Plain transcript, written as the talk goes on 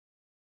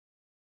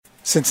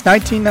Since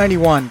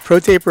 1991,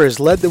 ProTaper has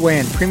led the way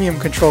in premium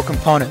control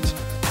components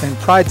and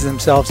prides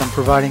themselves on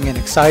providing an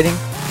exciting,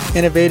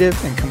 innovative,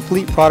 and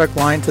complete product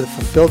line to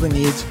fulfill the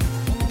needs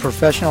of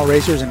professional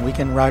racers and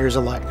weekend riders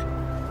alike.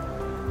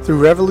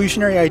 Through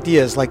revolutionary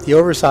ideas like the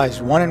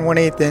oversized 1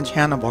 1/8 inch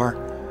handlebar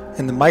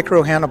and the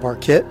micro handlebar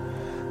kit,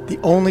 the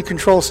only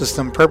control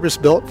system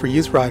purpose-built for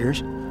youth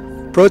riders,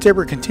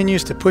 ProTaper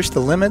continues to push the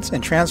limits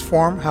and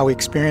transform how we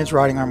experience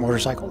riding our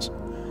motorcycles.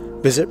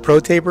 Visit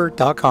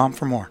ProTaper.com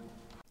for more.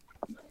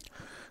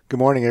 Good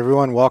morning,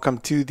 everyone. Welcome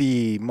to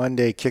the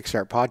Monday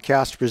Kickstart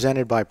podcast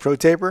presented by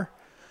ProTaper.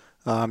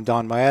 I'm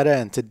Don Maeda,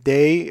 and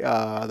today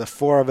the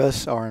four of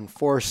us are in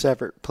four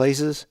separate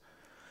places.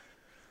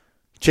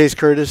 Chase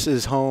Curtis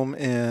is home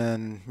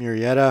in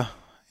Murrieta.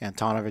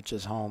 Antonovich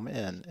is home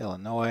in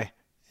Illinois.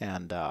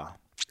 And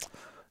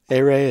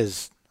A-Ray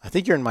is, I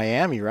think you're in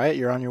Miami, right?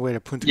 You're on your way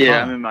to Punta Cana.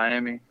 Yeah, I'm in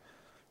Miami.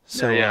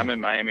 So yeah, I'm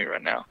in Miami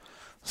right now.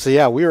 So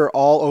yeah, we were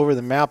all over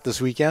the map this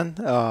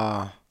weekend.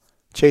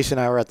 Chase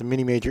and I were at the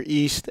Mini Major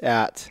East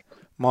at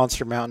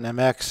Monster Mountain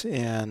MX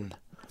in,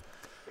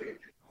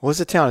 what's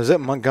the town? Is it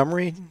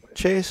Montgomery,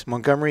 Chase?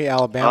 Montgomery,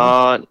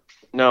 Alabama?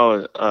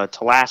 No,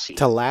 Tallahassee.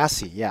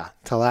 Tallahassee, yeah,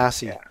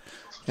 Tallahassee. Yeah.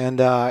 And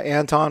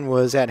Anton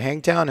was at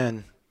Hangtown,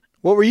 and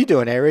what were you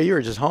doing, A-Ray? You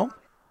were just home?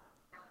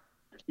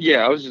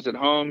 Yeah, I was just at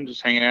home,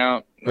 just hanging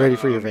out. Ready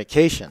for your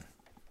vacation?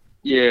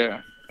 Yeah.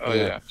 Oh,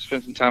 yeah.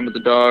 Spend some time with the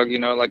dog. You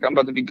know, like I'm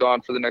about to be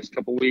gone for the next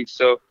couple weeks,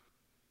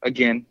 I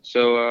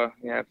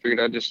figured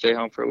I'd just stay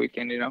home for a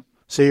weekend, you know.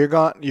 So you're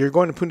going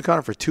to Punta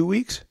Cana for 2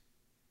 weeks?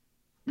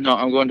 No,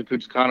 I'm going to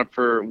Punta Cana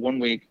for 1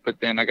 week, but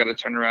then I got to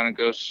turn around and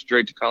go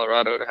straight to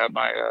Colorado to have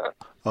my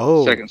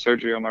second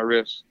surgery on my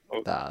wrist.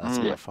 That's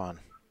not fun.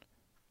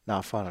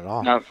 Not fun at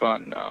all. Not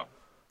fun, no.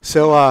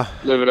 So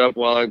live it up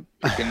while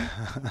I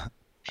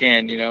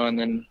can, you know, and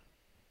then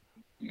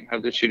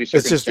have the shitty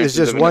circumstances.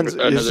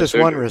 It's just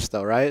one wrist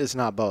though, right? It's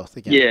not both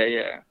again.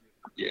 Yeah.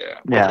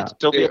 Yeah.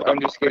 Still be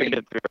I'm just kidding.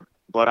 If your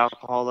blood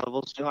alcohol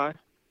levels too high?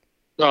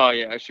 Oh,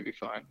 yeah, I should be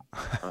fine.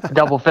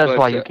 Double fist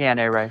while you can,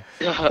 A-Ray.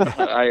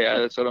 Yeah,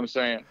 that's what I'm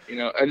saying. You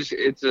know,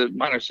 it's a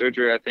minor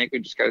surgery. I think we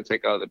just got to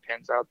take all the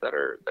pins out that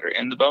are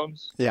in the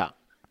bones. Yeah.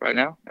 Right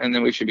now, and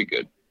then we should be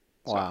good.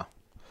 Wow.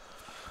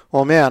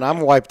 Well, man, I'm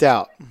wiped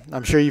out.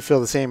 I'm sure you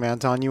feel the same,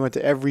 Anton. You went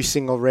to every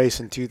single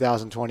race in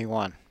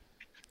 2021.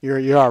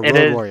 You're our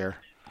road warrior.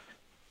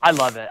 I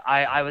love it.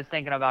 I was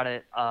thinking about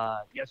it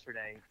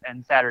yesterday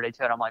and Saturday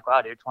too, and I'm like,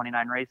 wow, dude,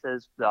 29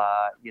 races,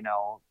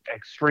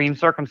 extreme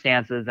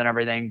circumstances and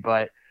everything,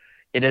 but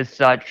it is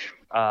such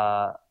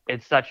a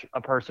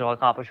personal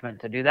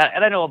accomplishment to do that.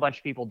 And I know a bunch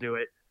of people do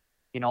it,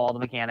 you know, all the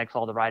mechanics,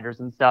 all the riders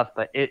and stuff,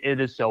 but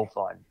it is so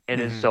fun. It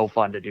is so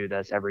fun to do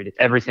this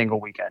every single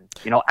weekend.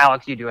 You know,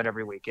 Alex, you do it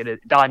every week.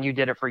 Don, you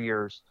did it for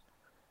years.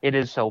 It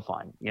is so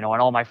fun, you know,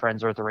 and all my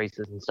friends are at the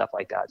races and stuff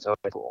like that. So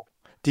it's cool.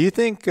 Do you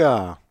think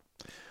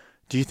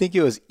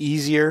it was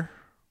easier,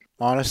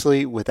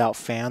 honestly, without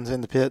fans in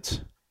the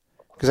pits?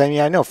 Because, I mean,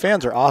 I know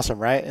fans are awesome,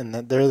 right? And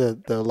they're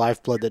the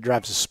lifeblood that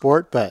drives the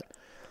sport. But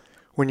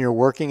when you're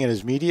working in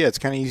as media, it's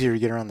kind of easier to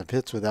get around the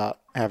pits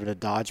without having to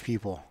dodge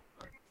people.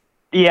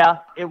 Yeah,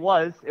 it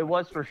was. It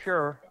was for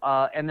sure.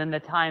 And then the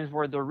times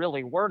where there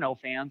really were no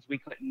fans, we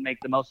couldn't make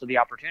the most of the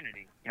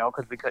opportunity, you know,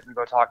 because we couldn't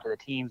go talk to the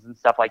teams and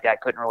stuff like that.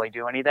 Couldn't really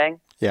do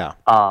anything. Yeah.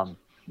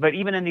 But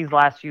even in the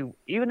last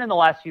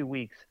few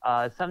weeks,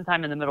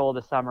 sometime in the middle of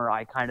the summer,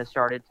 I kind of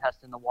started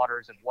testing the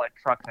waters of what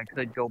trucks I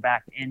could go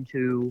back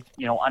into,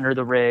 you know, under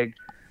the rig,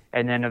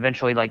 and then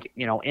eventually, like,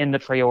 you know, in the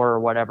trailer or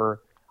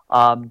whatever.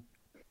 And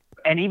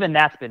even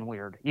that's been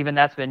weird. Even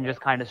that's been just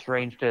kind of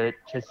strange to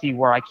see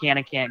where I can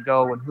and can't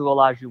go and who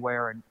allows you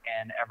where and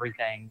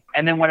everything.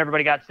 And then when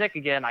everybody got sick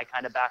again, I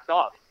kind of backed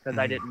off because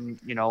I didn't,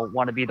 you know,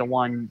 want to be the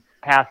one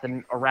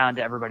passing around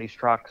to everybody's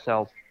truck.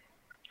 So.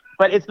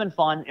 But it's been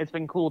fun. It's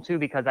been cool, too,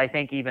 because I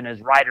think even as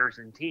riders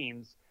and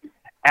teams,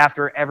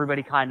 after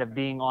everybody kind of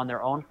being on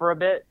their own for a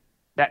bit,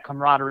 that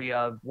camaraderie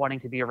of wanting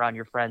to be around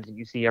your friends that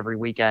you see every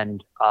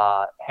weekend,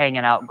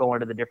 hanging out, going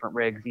to the different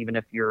rigs, even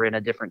if you're in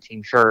a different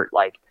team shirt,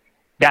 like,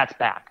 that's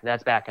back.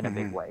 That's back in a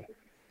big way.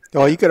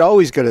 Well, you could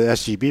always go to the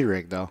SGB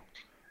rig, though.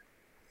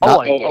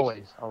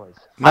 Always.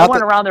 I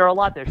went around there a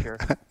lot this year.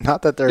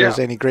 Not that there is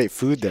any great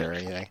food there or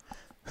anything.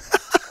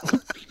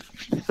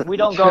 We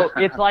don't go.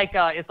 It's like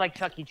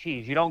Chuck E.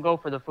 Cheese. You don't go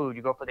for the food.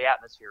 You go for the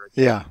atmosphere.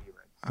 Yeah,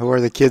 where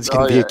the kids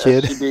can be a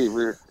kid.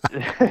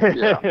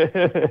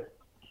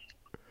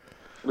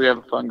 We have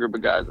a fun group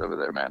of guys over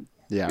there, man.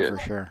 Yeah, for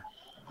sure.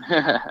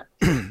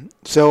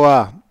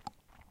 So,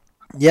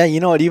 yeah, you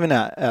know what? Even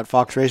at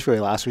Fox Raceway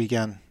last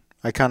weekend,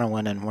 I kind of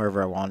went in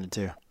wherever I wanted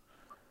to.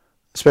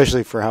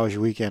 Especially for How Was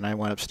Your Weekend, I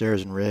went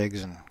upstairs in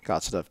rigs and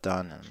got stuff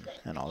done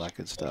and all that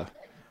good stuff.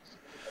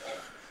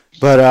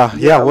 But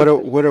what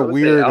a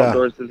weird.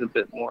 Outdoors is a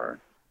bit more.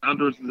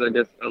 Outdoors is, I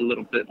guess, a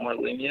little bit more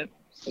lenient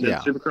than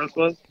Supercross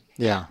was.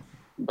 Yeah.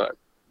 But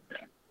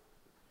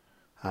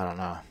I don't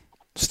know.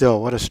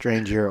 Still, what a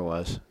strange year it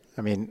was.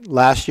 I mean,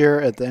 last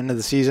year at the end of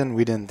the season,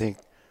 we didn't think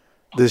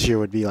this year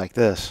would be like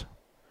this.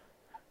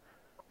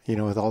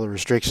 with all the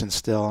restrictions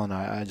still, and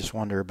I just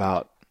wonder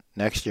about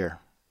next year.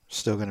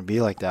 Still going to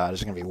be like that?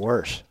 Is it going to be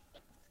worse?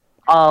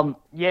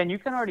 Yeah, and you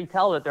can already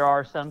tell that there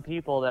are some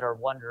people that are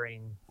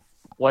wondering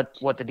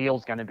what the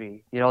deal's going to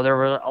be. There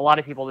were a lot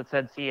of people that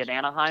said see at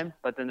Anaheim,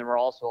 but then there were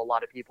also a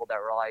lot of people that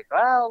were like,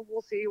 well,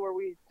 we'll see where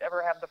we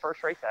ever have the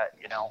first race at,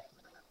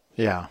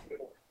 Yeah.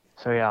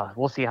 So, yeah,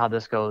 we'll see how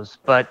this goes.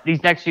 But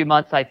these next few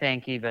months, I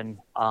think, even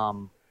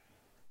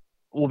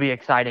will be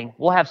exciting.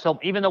 We'll have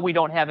even though we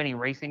don't have any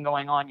racing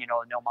going on,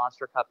 no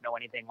Monster Cup, no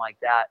anything like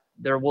that,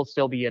 there will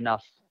still be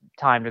enough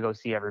time to go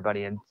see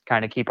everybody and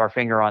kind of keep our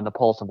finger on the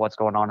pulse of what's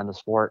going on in the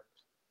sport.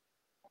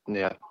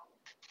 Yeah.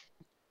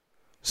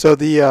 So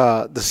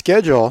the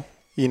schedule,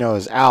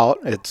 is out.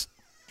 It's,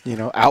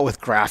 out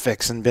with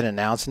graphics and been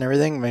announced and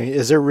everything. I mean,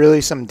 is there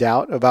really some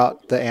doubt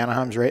about the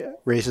Anaheim's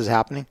races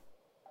happening?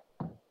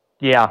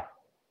 Yeah.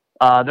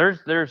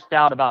 There's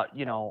doubt about,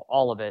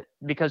 all of it,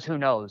 because who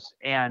knows?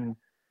 And,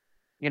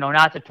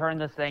 not to turn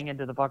this thing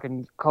into the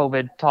fucking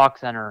COVID talk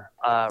center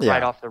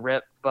right off the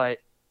rip, but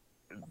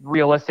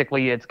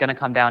realistically, it's going to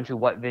come down to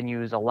what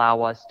venues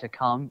allow us to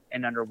come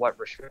and under what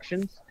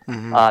restrictions.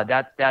 Mm-hmm.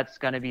 That's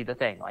going to be the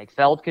thing. Like,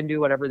 Feld can do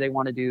whatever they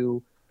want to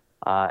do.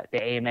 The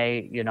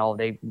AMA,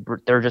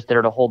 they're just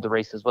there to hold the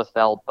races with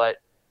Feld. But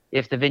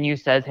if the venue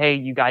says, hey,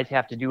 you guys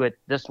have to do it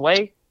this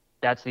way,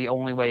 that's the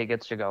only way it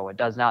gets to go. It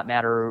does not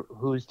matter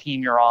whose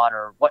team you're on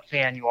or what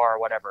fan you are or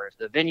whatever. If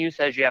the venue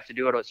says you have to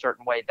do it a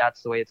certain way,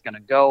 that's the way it's going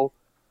to go,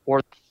 or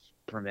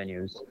different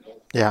venues.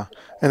 Yeah.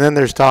 And then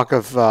there's talk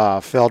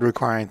of Feld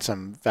requiring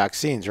some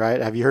vaccines,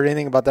 right? Have you heard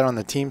anything about that on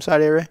the team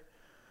side, Ray?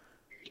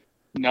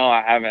 No,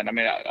 I haven't. I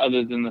mean,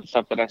 other than the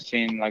stuff that I've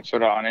seen, like,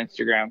 sort of on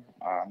Instagram,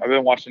 I've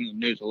been watching the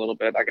news a little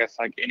bit. I guess,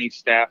 like, any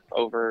staff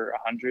over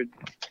 100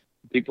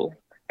 people,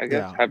 I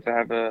guess, have to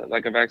have a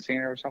vaccine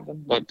or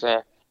something. But,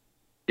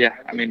 yeah,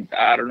 I mean,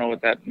 I don't know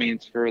what that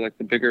means for, like,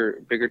 the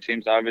bigger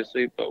teams,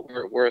 obviously, but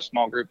we're a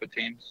small group of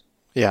teams.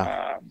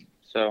 Yeah.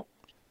 So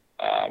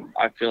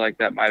I feel like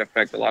that might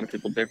affect a lot of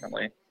people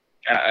differently.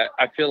 And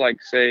I feel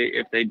like, say,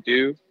 if they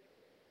do,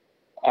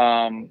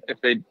 I mean,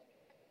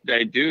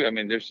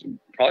 there's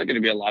probably going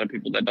to be a lot of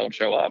people that don't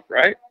show up,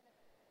 right?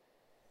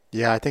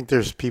 Yeah, I think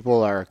there's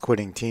people are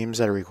quitting teams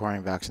that are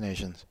requiring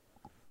vaccinations.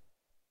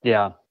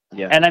 Yeah.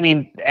 Yeah. And I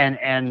mean,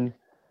 and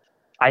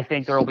I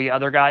think there will be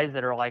other guys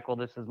that are like, well,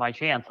 this is my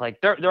chance. Like,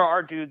 there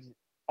are dudes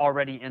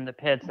already in the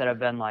pits that have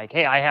been like,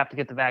 hey, I have to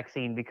get the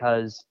vaccine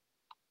because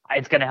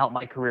it's going to help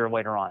my career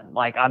later on.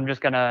 Like, I'm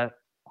just going to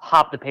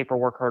hop the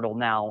paperwork hurdle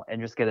now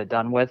and just get it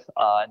done with.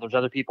 And there's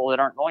other people that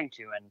aren't going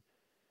to, and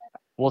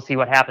we'll see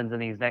what happens in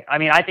these next. I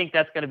mean, I think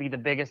that's going to be the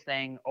biggest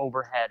thing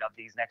overhead of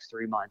these next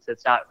 3 months.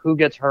 It's not who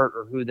gets hurt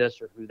or who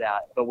this or who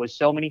that, but with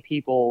so many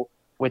people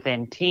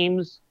within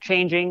teams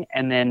changing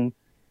and then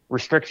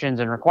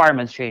restrictions and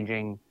requirements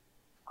changing,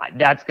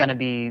 that's going to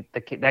be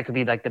that could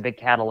be like the big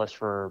catalyst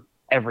for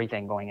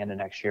everything going into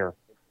next year.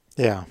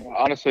 Yeah.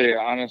 Honestly,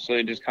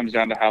 it just comes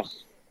down to how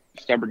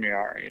stubborn you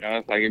are.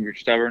 It's like, if you're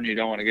stubborn, you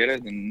don't want to get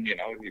it, then you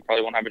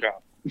probably won't have a job.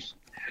 You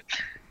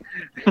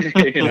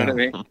know what I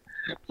mean?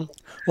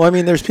 Well, I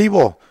mean, there's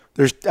people.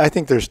 I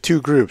think there's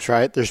two groups,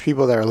 right? There's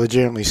people that are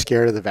legitimately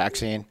scared of the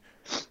vaccine,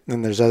 and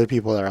then there's other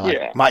people that are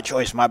like, my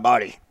choice, my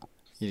body.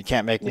 You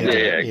can't make me.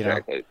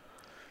 Exactly.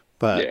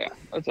 But yeah,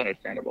 that's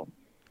understandable.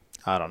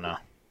 I don't know.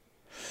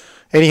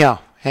 Anyhow,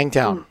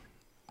 Hangtown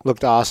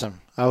looked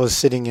awesome. I was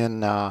sitting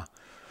in a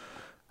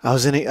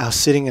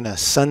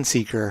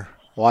Sunseeker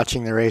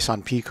watching the race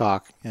on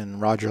Peacock in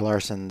Roger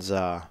Larson's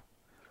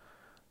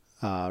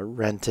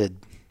rented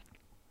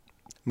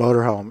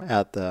motorhome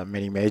at the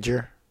mini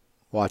major,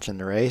 watching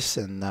the race,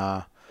 and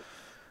I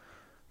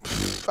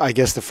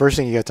guess the first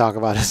thing you got to talk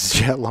about is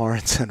Jet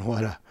Lawrence and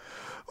what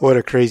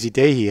a crazy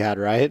day he had,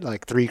 right?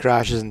 Like 3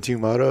 crashes and 2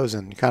 motos,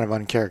 and kind of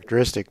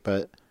uncharacteristic,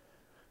 but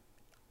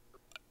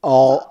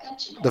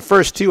the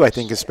first 2, I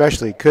think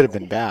especially, could have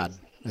been bad,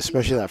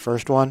 especially that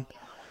first one.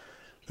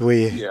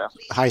 We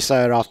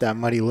high-sided off that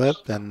muddy lip,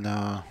 and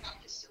I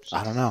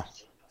don't know.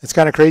 It's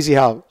kind of crazy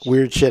how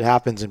weird shit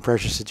happens in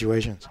pressure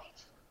situations.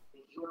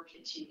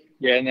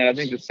 Yeah, and then I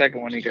think the second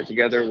one he got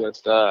together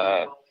with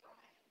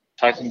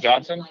Tyson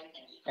Johnson,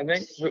 I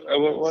think, what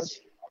it was.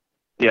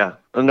 Yeah.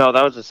 No,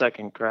 that was the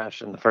second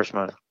crash in the first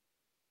moto.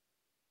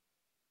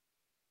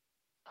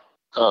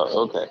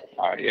 Oh, okay.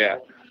 All right, yeah.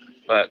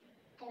 But,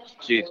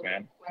 jeez,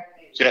 man.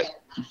 Jet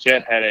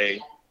had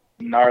a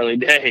gnarly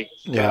day.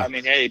 Yeah. I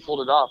mean, hey, he pulled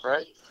it off,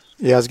 right?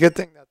 Yeah, it's a good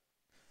thing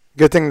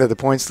that the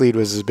points lead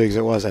was as big as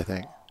it was, I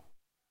think.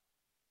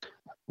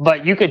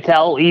 But you could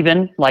tell,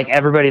 even like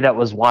everybody that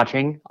was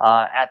watching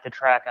at the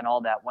track and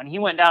all that, when he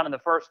went down in the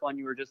first one,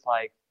 you were just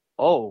like,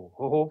 oh,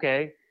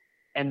 okay.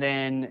 And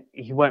then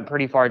he went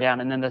pretty far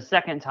down. And then the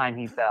second time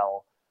he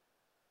fell,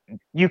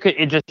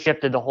 it just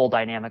shifted the whole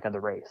dynamic of the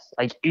race.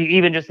 Like,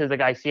 even just as a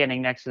guy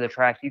standing next to the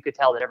track, you could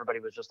tell that everybody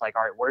was just like,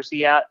 all right, where's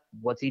he at?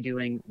 What's he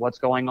doing? What's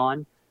going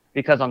on?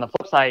 Because on the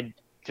flip side,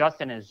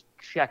 Justin is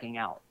checking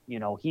out.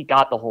 He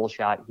got the whole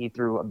shot. He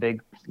threw a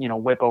big,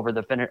 whip over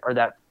the finish, or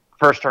that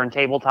first turn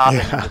tabletop,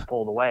 and he just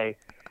pulled away.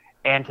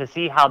 And to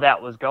see how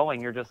that was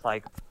going, you're just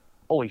like,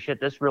 holy shit,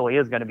 this really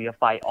is going to be a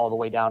fight all the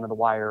way down to the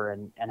wire.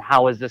 And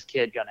how is this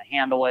kid going to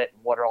handle it?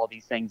 What are all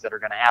these things that are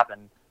going to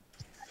happen?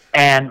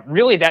 And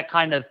really that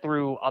kind of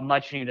threw a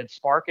much needed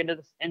spark into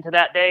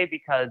that day,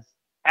 because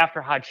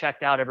after how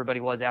checked out everybody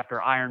was after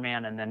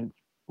Ironman and then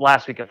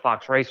last week at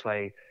Fox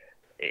Raceway,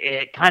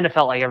 it kind of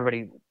felt like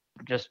everybody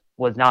just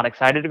was not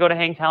excited to go to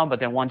Hangtown. But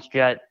then once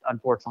Jet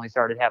unfortunately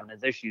started having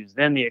his issues,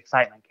 then the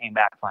excitement came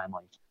back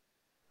finally.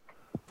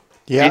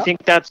 Do Yeah. you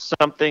think that's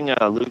something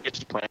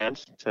Lucas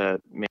plans to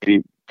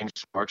maybe bring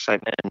some more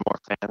excitement and more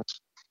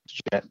fans to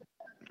Jet?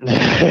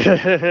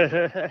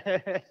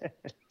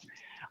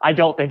 I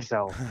don't think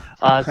so.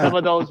 Some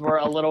of those were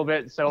a little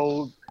bit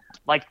so,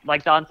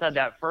 like Don said,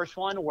 that first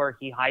one where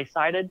he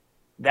high-sided.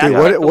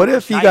 Dude, what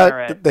if he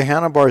got the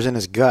handlebars in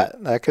his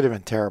gut? That could have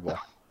been terrible.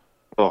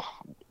 Oh.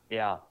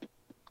 Yeah.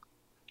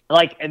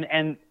 Like,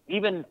 and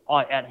even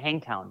at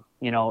Hangtown,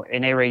 you know,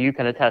 and A-Ray, you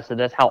can attest to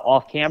this, how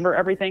off-camber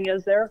everything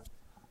is there.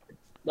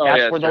 Oh,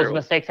 that's where those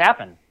mistakes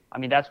happen. I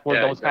mean, that's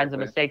where those kinds of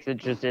mistakes,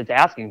 it's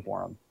asking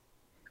for them.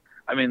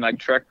 I mean, like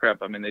Trek Prep,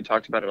 I mean, they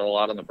talked about it a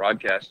lot on the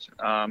broadcast.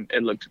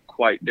 It looked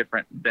quite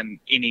different than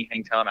any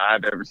Hangtown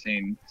I've ever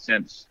seen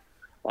since,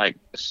 like,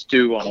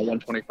 Stu on a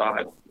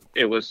 125.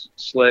 It was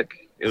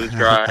slick. It was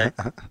dry.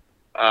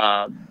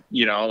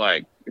 You know,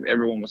 like,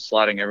 everyone was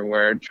sliding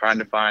everywhere, trying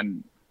to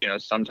find, you know,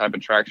 some type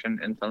of traction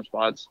in some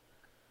spots.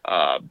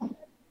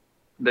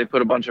 They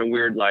put a bunch of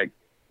weird, like,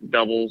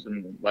 doubles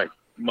and, like,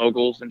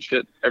 moguls and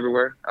shit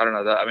everywhere. I don't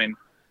know that. I mean,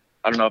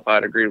 I don't know if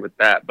I'd agree with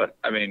that, but,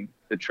 I mean,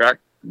 the track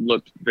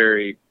looked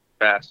very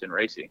fast and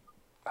racy.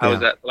 How was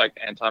that, like,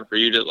 Anton, for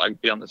you to, like,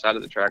 be on the side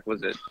of the track?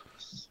 Was it,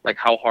 like,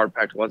 how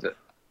hard-packed was it?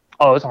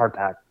 Oh, it was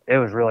hard-packed. It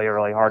was really,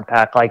 really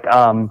hard-packed. Like,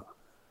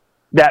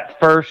 that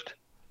first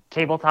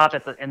tabletop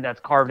that's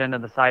carved into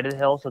the side of the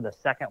hill, so the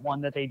second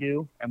one that they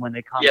do, and when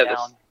they come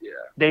down,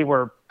 they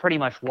were pretty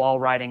much wall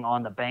riding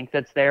on the bank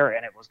that's there,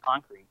 and it was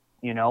concrete,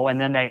 you know, and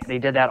then they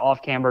did that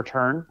off-camber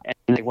turn, and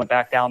they went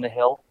back down the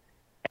hill,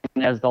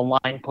 and as the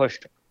line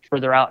pushed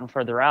further out and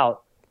further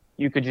out,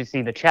 you could just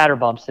see the chatter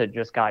bumps that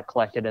just got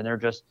collected, and they're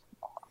just,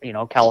 you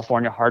know,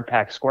 California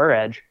hard-packed square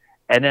edge.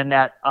 And then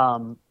that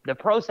the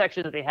pro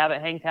section that they have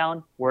at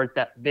Hangtown, where it's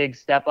that big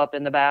step up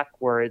in the back,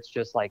 where it's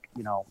just like,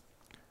 you know,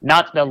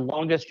 not the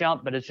longest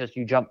jump, but it's just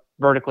you jump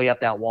vertically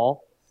up that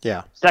wall.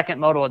 Yeah. Second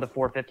moto of the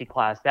 450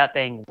 class, that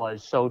thing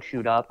was so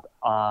chewed up.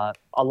 A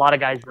lot of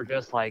guys were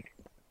just like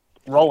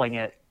rolling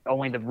it.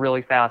 Only the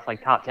really fast,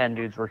 like top 10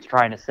 dudes were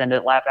trying to send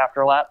it lap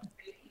after lap.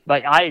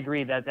 But I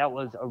agree that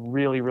was a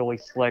really, really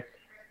slick,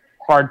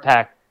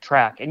 hard-packed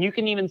track. And you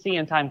can even see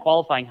in time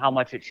qualifying how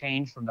much it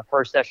changed from the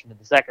first session to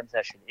the second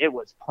session. It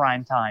was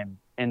prime time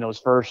in those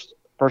first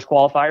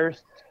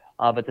qualifiers.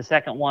 But the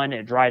second one,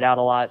 it dried out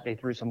a lot. They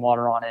threw some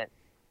water on it.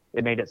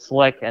 It made it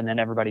slick, and then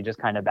everybody just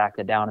kind of backed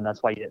it down, and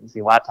that's why you didn't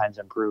see lap times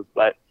improve.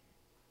 But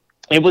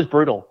it was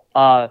brutal.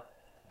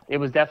 It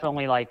was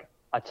definitely like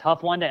a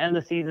tough one to end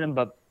the season,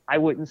 but I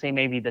wouldn't say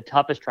maybe the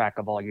toughest track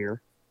of all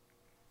year.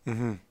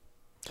 Mm-hmm.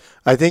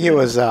 I think it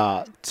was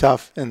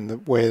tough in the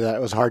way that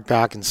it was hard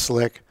pack and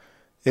slick.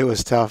 It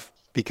was tough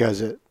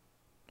because it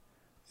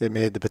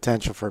made the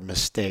potential for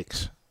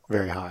mistakes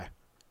very high.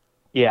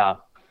 Yeah.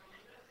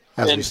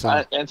 As we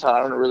saw. Anton, I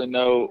don't really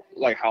know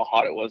like how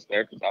hot it was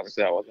there because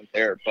obviously I wasn't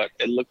there, but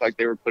it looked like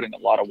they were putting a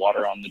lot of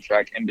water on the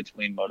track in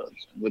between motos.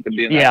 With it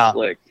being that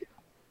slick,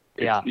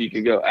 you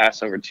could go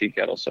ass over tea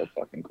kettle so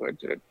fucking quick,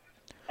 dude.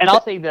 And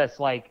I'll say this,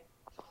 like,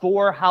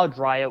 for how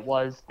dry it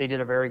was, they did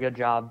a very good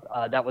job.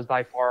 That was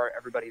by far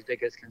everybody's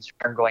biggest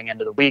concern going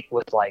into the week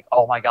was like,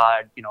 oh my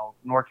God, you know,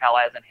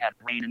 NorCal hasn't had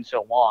rain in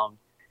so long.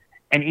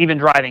 And even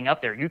driving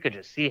up there, you could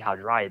just see how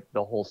dry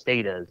the whole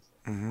state is.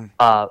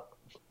 Mm-hmm.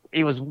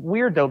 It was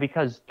weird, though,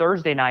 because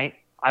Thursday night,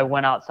 I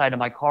went outside of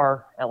my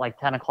car at like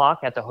 10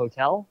 o'clock at the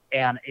hotel,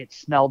 and it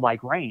smelled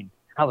like rain.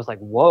 I was like,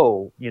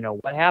 whoa, you know,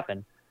 what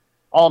happened?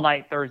 All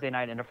night, Thursday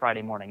night into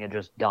Friday morning, it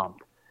just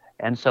dumped.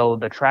 And so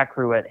the track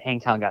crew at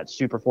Hangtown got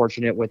super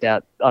fortunate with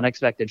that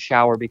unexpected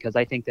shower because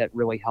I think that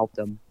really helped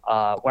them.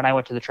 When I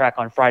went to the track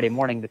on Friday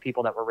morning, the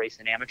people that were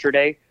racing amateur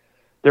day,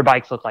 their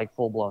bikes looked like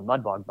full-blown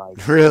mud bug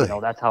bikes. Really? You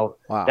know, that's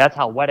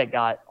how wet it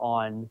got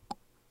on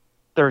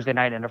Thursday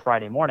night into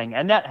Friday morning.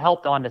 And that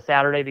helped on to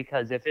Saturday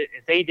because if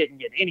they didn't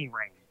get any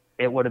rain,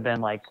 it would have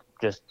been like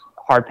just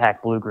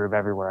hard-packed blue groove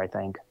everywhere, I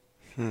think.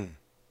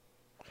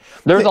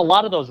 There's a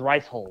lot of those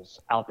rice holes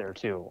out there,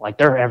 too. Like,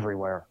 they're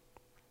everywhere.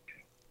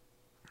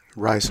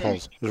 Rice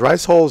holes. Does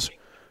rice holes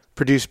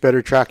produce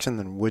better traction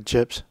than wood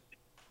chips?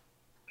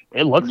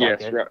 It looks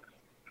like it.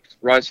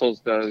 Rice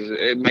holes does.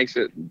 It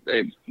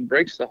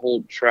breaks the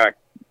whole track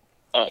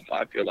up,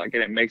 I feel like,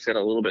 and it makes it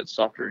a little bit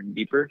softer and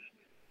deeper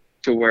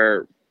to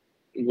where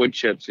wood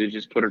chips, you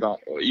put it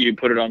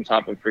on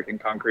top of freaking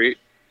concrete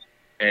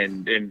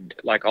and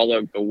like all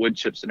of the wood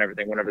chips and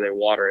everything, whenever they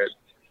water it,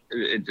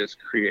 it just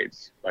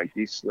creates like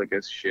the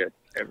slickest shit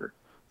ever.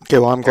 Okay,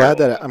 well, I'm glad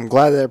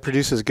that it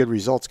produces good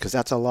results because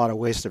that's a lot of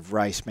waste of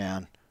rice,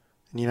 man.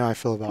 And you know how I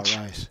feel about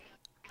rice.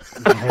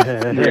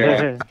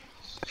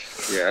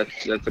 Yeah,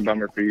 that's a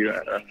bummer for you.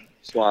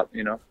 swap,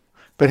 you know.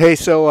 But hey,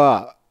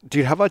 so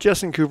dude, how about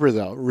Justin Cooper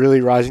though?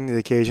 Really rising to the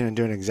occasion and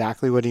doing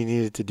exactly what he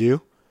needed to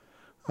do.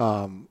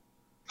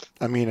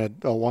 I mean, a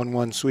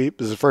 1-1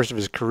 sweep is the first of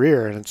his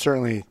career, and it's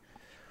certainly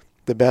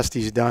the best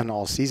he's done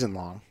all season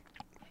long.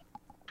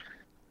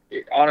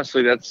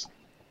 Honestly, it's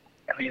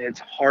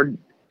hard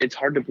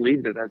to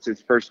believe that that's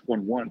his first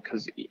 1-1,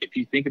 because if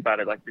you think about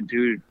it, like, the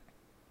dude,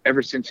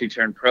 ever since he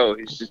turned pro,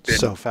 he's just been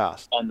so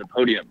fast on the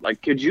podium.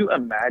 Like, could you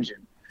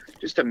imagine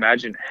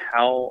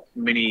how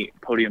many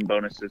podium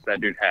bonuses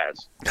that dude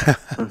has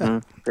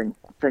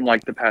from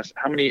like the past,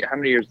 how many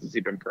years has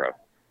he been pro?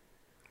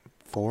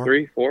 4?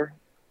 3, 4?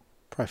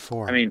 Probably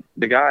 4. I mean,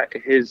 the guy,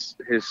 his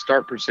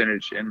start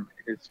percentage and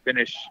his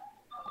finish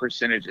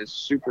percentage is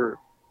super,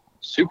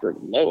 super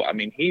low. I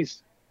mean,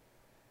 he's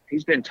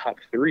been top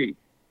 3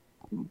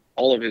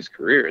 all of his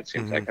career, it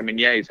seems like. I mean,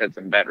 yeah, he's had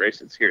some bad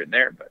races here and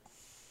there, but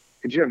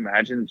could you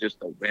imagine just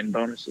the win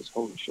bonuses?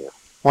 Holy shit.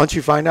 Why don't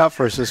you find out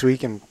for us this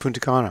week in Punta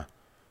Cana?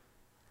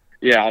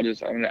 Yeah, I'm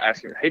going to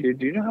ask him, hey, dude,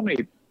 do you know how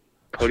many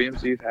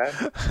podiums you've had?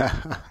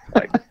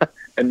 Like,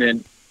 and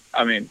then,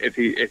 I mean, if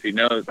he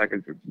knows, I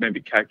could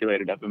maybe calculate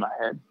it up in my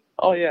head.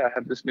 Oh, yeah, I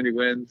have this many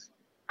wins.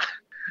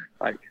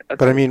 Like,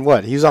 but I mean,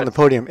 what? He was on the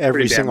podium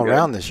every single good.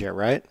 round this year,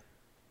 right?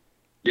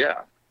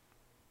 Yeah.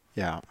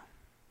 Yeah.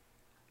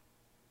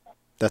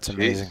 That's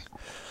amazing.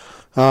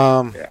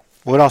 Yeah.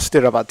 What else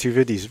stood up about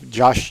 250s?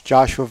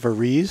 Joshua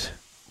Varize,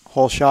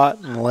 whole shot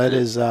and led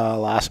his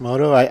last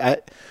moto.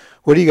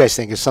 What do you guys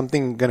think? Is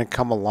something going to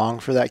come along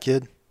for that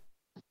kid?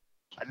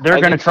 They're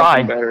going to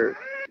try. Better.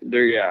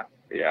 Yeah,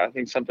 I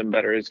think something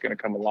better is going to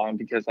come along,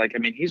 because, like, I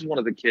mean, he's one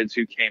of the kids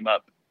who came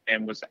up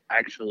and was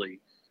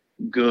actually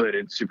good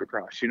in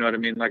Supercross. You know what I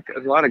mean? Like, a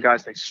lot of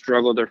guys, they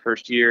struggle their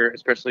first year,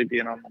 especially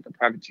being on the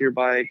privateer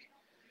bike.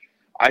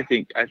 I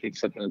think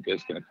something good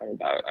is going to come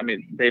about. I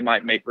mean, they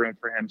might make room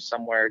for him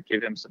somewhere,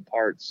 give him some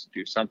parts,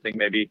 do something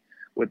maybe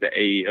with the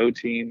AEO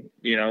team.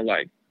 You know,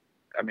 like,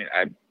 I mean,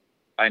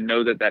 I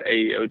know that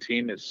AEO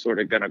team is sort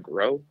of going to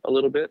grow a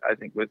little bit, I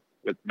think, with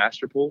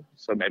Masterpool.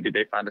 So maybe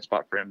they find a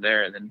spot for him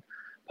there, and then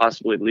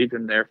possibly leave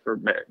him there for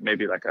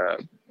maybe like a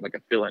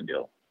fill-in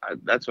deal.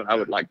 That's what I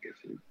would like to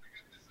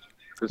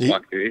see.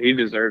 He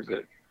deserves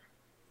it.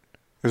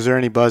 Is there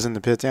any buzz in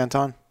the pits,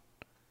 Anton?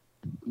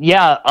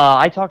 Yeah,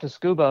 I talked to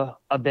Scuba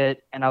a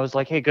bit, and I was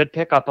like, hey, good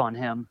pickup on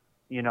him.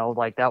 You know,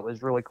 like, that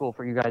was really cool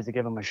for you guys to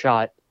give him a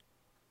shot.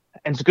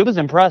 And Scuba's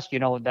impressed. You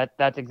know,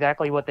 that's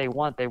exactly what they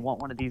want. They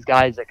want one of these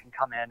guys that can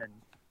come in and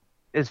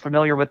is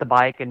familiar with the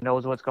bike and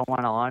knows what's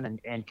going on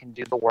and can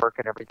do the work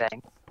and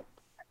everything.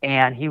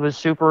 And he was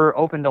super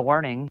open to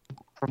learning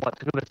from what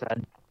Scuba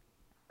said.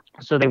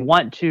 So they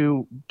want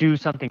to do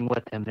something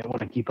with him. They want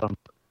to keep him.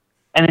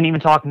 And then even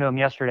talking to him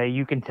yesterday,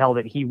 you can tell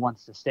that he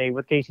wants to stay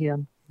with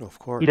KTM. Of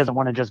course. He doesn't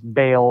want to just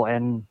bail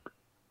and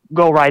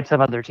go ride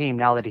some other team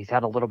now that he's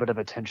had a little bit of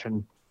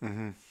attention.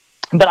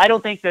 But I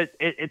don't think that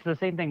it's the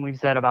same thing we've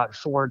said about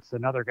Schwartz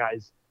and other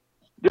guys.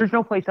 There's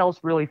no place else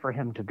really for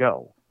him to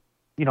go.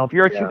 You know, if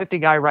you're a 250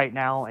 guy right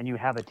now and you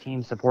have a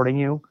team supporting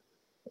you,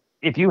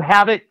 if you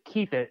have it,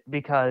 keep it,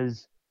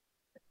 because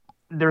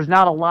there's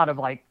not a lot of,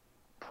 like,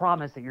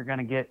 promise that you're going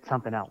to get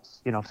something else.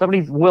 You know, if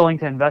somebody's willing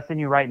to invest in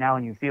you right now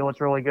and you feel it's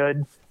really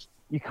good,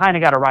 you kind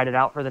of got to ride it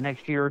out for the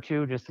next year or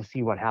two just to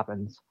see what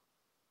happens.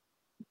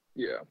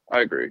 Yeah,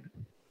 I agree.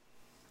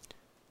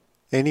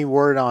 Any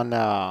word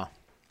on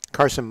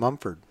Carson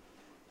Mumford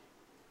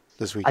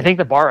this weekend? I think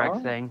the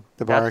Bar-X thing.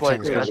 The Bar-X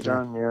thing is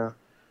done,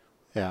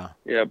 Yeah.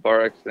 Yeah,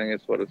 Bar-X thing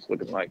is what it's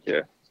looking like,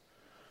 yeah.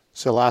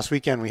 So last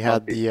weekend we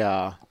had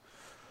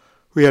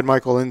we had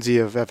Michael Lindsay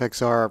of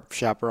FXR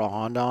Chaparral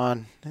Honda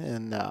on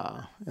in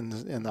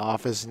the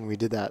office, and we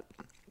did that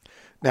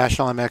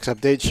National MX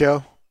Update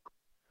show.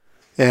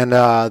 And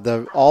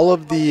all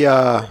of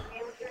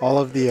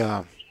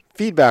the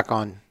feedback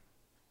on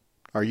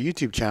our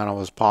YouTube channel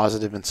was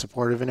positive and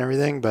supportive and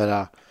everything,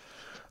 but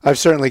I've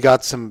certainly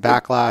got some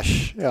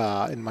backlash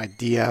in my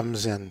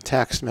DMs and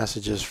text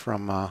messages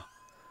from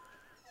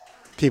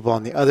people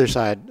on the other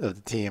side of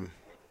the team.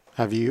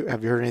 Have you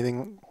heard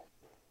anything,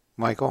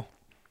 Michael?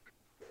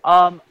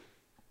 I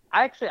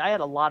had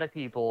a lot of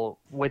people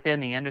within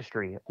the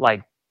industry,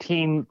 like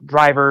team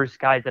drivers,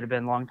 guys that have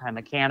been longtime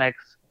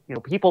mechanics, you know,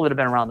 people that have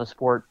been around the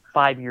sport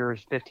 5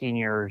 years, 15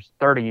 years,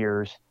 30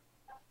 years,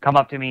 come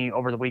up to me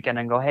over the weekend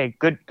and go, hey,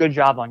 good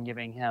job on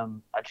giving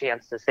him a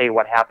chance to say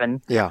what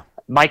happened. Yeah.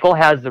 Michael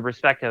has the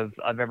respect of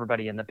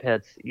everybody in the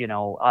pits. You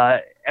know,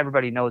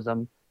 everybody knows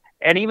him.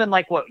 And even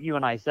like what you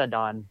and I said,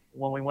 Don,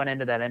 when we went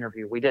into that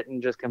interview, we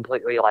didn't just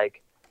completely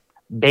like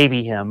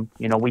baby him.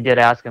 You know, we did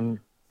ask him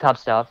tough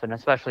stuff, and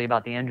especially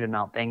about the engine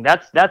mount thing.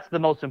 That's the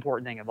most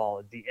important thing of all,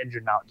 is the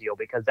engine mount deal,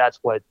 because that's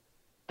what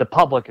the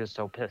public is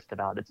so pissed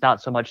about. It's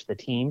not so much the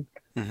team.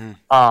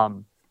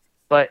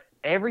 But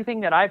everything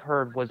that I've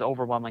heard was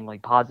overwhelmingly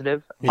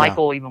positive. Yeah.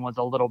 Michael even was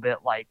a little bit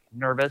like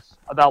nervous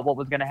about what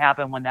was going to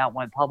happen when that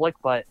went public,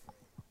 but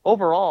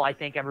overall, I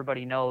think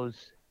everybody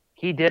knows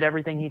he did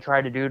everything he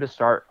tried to do to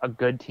start a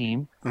good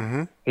team.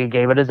 He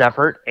gave it his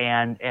effort,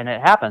 and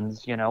it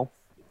happens, you know.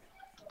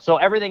 So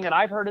everything that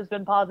I've heard has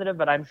been positive,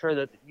 but I'm sure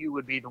that you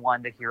would be the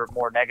one to hear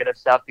more negative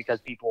stuff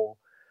because people,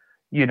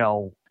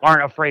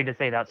 aren't afraid to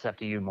say that stuff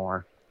to you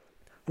more.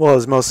 Well, it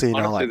was mostly,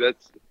 Honestly,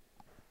 that's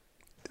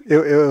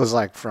it was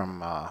like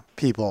from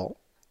people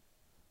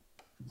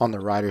on the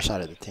rider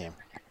side of the team.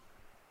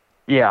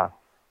 Yeah.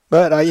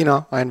 But I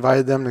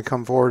invited them to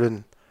come forward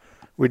and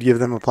we'd give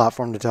them a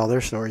platform to tell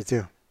their story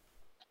too.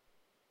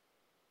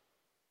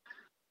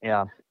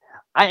 Yeah.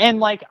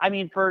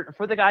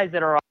 For the guys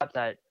that are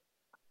upset,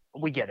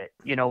 we get it.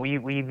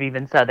 We've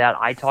even said that.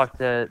 I talked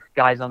to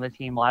guys on the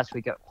team last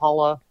week at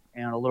Paula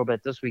and a little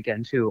bit this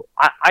weekend too.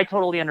 I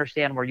totally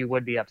understand where you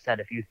would be upset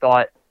if you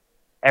thought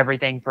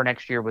everything for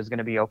next year was going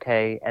to be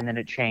okay and then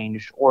it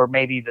changed, or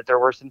maybe that there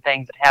were some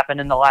things that happened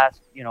in the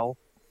last,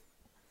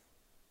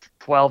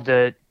 12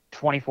 to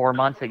 24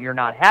 months that you're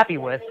not happy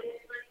with.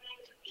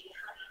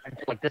 I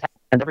feel like this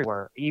happens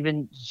everywhere.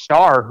 Even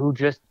Star, who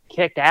just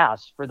kicked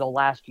ass for the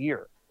last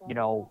year,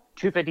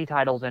 250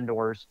 titles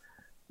indoors,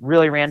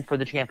 really ran for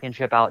the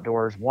championship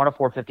outdoors, won a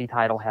 450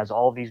 title, has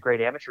all of these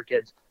great amateur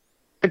kids.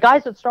 The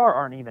guys at Star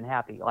aren't even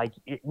happy. Like,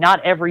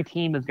 not every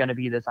team is going to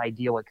be this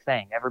idyllic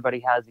thing. Everybody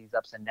has these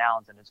ups and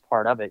downs, and it's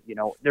part of it.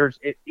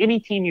 Any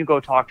team you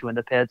go talk to in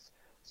the pits,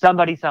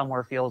 somebody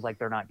somewhere feels like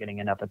they're not getting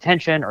enough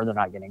attention, or they're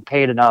not getting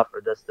paid enough,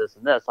 or this,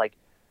 and this. Like,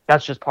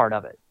 that's just part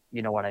of it.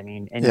 You know what I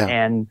mean?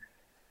 And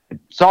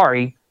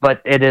sorry,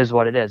 but it is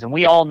what it is. And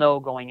we all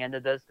know going into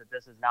this that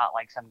this is not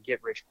like some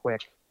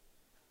get-rich-quick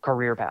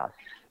career path.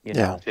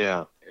 Yeah.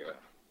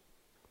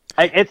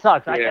 It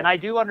sucks. And I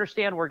do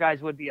understand where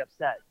guys would be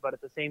upset, but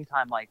at the same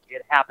time, like,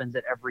 it happens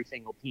at every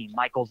single team.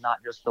 Michael's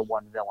not just the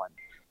one villain.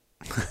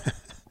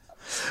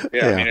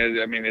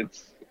 I mean,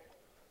 it's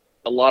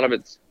a lot of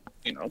it's,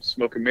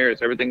 smoke and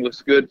mirrors. Everything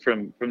looks good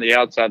from the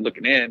outside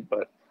looking in,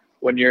 but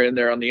when you're in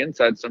there on the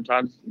inside,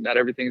 sometimes not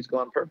everything's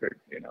going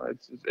perfect.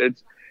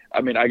 It's. I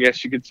mean, I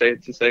guess you could say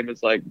it's the same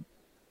as like,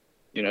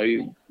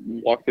 you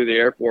walk through the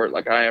airport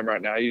like I am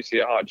right now. You see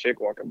a hot chick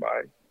walking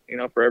by.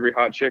 For every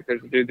hot chick,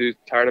 there's a dude who's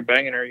tired of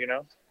banging her,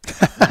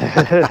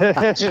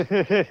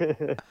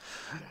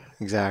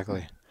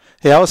 Exactly.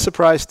 Hey, I was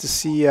surprised to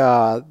see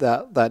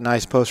that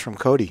nice post from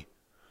Cody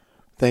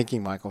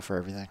thanking Michael for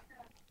everything.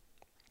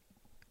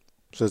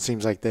 So it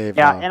seems like they've...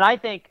 Yeah, and I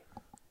think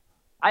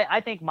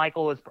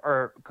Michael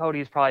or Cody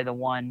is probably the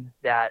one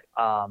that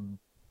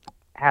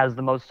has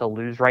the most to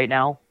lose right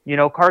now.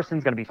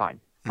 Carson's going to be fine.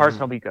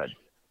 Carson will be good.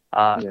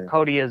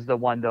 Cody is the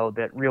one, though,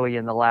 that really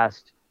in the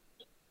last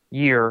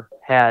year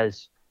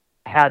has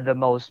had the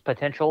most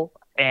potential,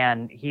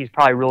 and he's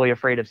probably really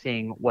afraid of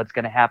seeing what's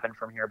going to happen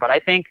from here. But I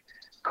think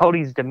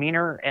Cody's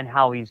demeanor and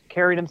how he's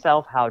carried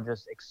himself, how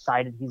just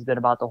excited he's been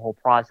about the whole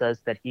process,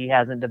 that he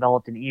hasn't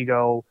developed an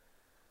ego,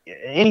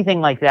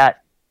 anything like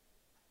that,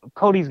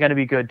 Cody's going to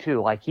be good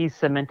too. Like, he's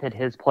cemented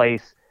his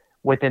place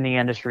within the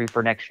industry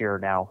for next year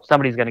now.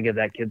 Somebody's going to give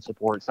that kid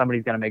support.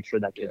 Somebody's going to make sure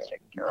that kid's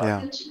taken care of.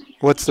 Yeah.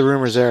 What's the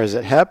rumors there? Is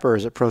it HEP or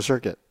is it Pro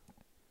Circuit?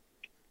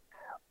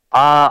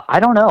 I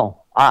don't know.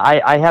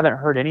 I haven't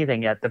heard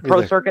anything yet. The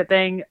Pro Circuit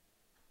thing,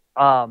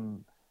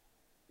 who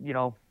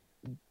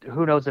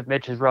knows if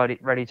Mitch is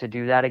ready to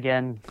do that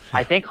again.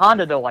 I think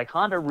Honda, though,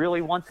 Honda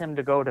really wants him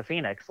to go to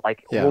Phoenix.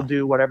 We'll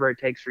do whatever it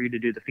takes for you to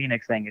do the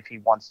Phoenix thing if he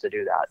wants to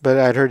do that. But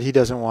I'd heard he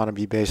doesn't want to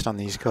be based on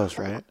the East Coast,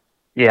 right?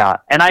 Yeah,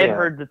 and I had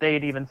heard that they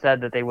had even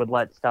said that they would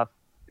let stuff,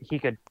 he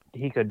could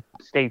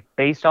stay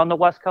based on the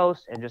West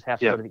Coast and just have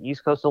to go to the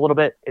East Coast a little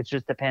bit. It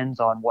just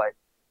depends on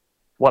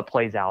what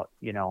plays out,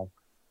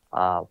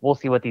 We'll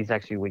see what these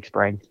next few weeks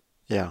bring.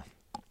 Yeah.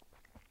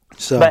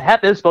 But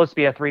HEP is supposed to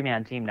be a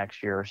 3-man team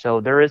next year, so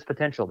there is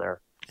potential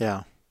there.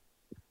 Yeah.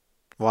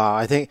 Wow.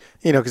 I think,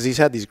 because he's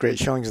had these great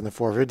showings in the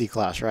 450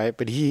 class, right?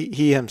 But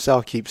he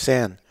himself keeps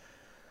saying,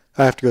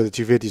 I have to go to the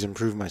 250s and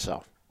prove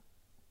myself.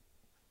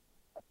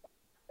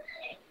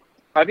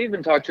 I've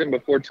even talked to him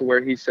before to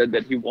where he said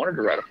that he wanted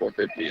to ride a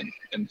 450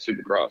 in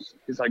Supercross.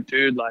 He's like,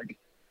 dude, I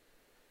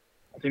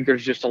think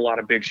there's just a lot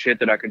of big shit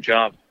that I could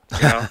jump,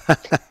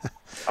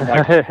 I'm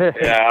like,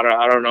 yeah,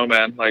 I don't know,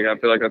 man. I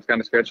feel like that's kind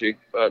of sketchy,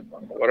 but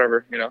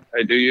whatever,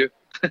 Hey, do you?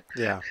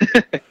 Yeah.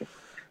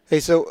 Hey,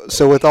 so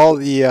with all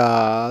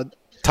the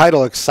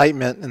title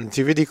excitement in the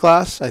 250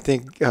 class, I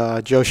think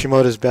Joe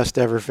Shimoda's best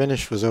ever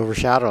finish was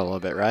overshadowed a little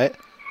bit, right?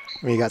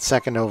 I mean, he got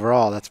second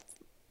overall.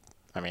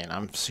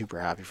 I'm super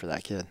happy for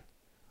that kid.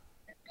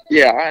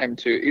 Yeah, I am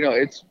too.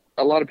 It's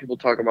a lot of people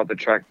talk about the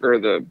track or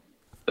the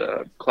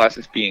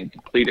classes being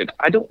depleted.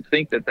 I don't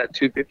think that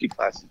 250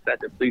 class is that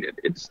depleted.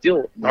 It's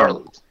still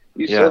gnarly.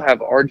 You still have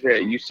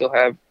RJ. You still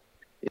have,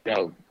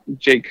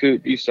 Jay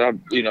Coot. You still have,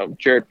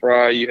 Jared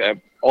Fry. You have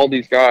all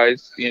these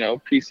guys.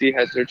 PC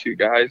has their 2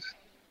 guys.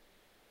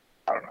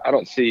 I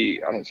don't see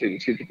the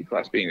 250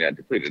 class being that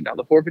depleted. Now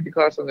the 450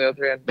 class, on the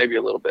other hand, maybe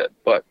a little bit,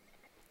 but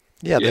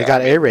they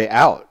got A-Ray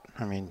out.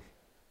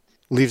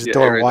 Leaves the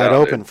door wide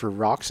open for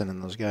Roxon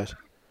and those guys.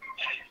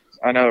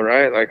 I know,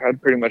 right?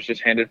 I'd pretty much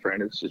just handed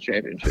Brandon the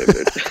championship.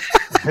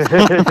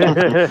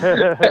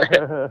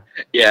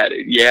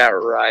 Yeah,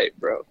 right,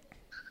 bro.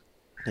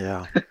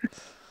 Yeah.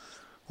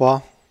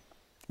 Well,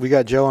 we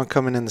got Joe on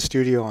coming in the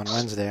studio on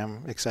Wednesday.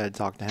 I'm excited to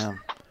talk to him.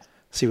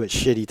 See what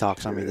shit he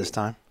talks on me this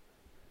time.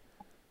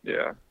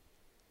 Yeah.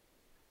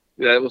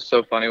 Yeah, it was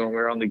so funny when we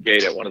were on the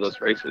gate at one of those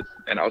races,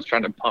 and I was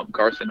trying to pump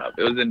Carson up.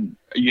 It was in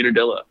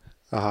Unadilla.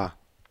 Uh-huh.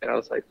 And I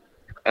was like,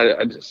 I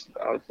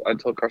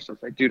told Carson, I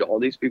was like, dude, all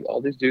these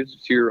dudes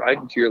to your right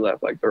and to your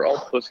left, like, they're all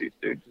pussies,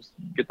 dude. Just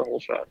get the whole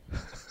shot.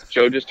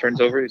 Joe just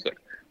turns over. He's like,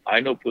 I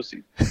know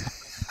pussy.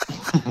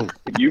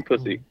 You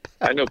pussy.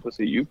 I know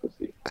pussy. You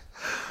pussy.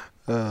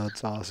 Oh,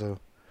 that's awesome.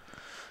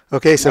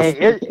 Okay, so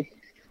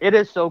it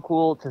is so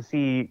cool to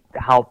see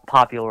how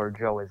popular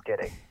Joe is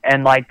getting,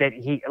 and like that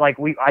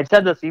I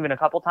said this even a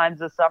couple times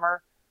this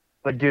summer,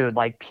 but dude,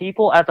 like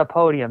people at the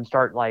podium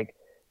start like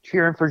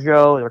cheering for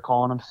Joe. They're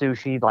calling him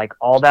Sushi, like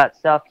all that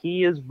stuff.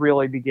 He is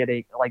really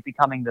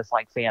becoming this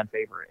like fan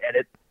favorite,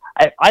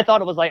 and I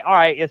thought it was like, all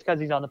right, it's because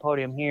he's on the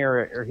podium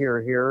here or here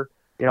or here,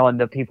 you know, and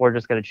the people are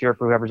just gonna cheer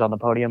for whoever's on the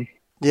podium.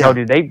 yeah, No,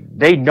 dude,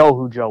 they know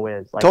who Joe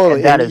is. Like,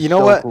 totally. That And is you know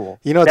so what? cool.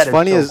 You know what's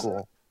funny is,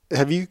 cool.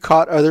 have you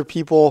caught other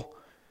people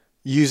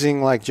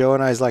using like Joe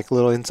and I's like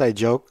little inside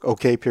joke?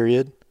 Okay,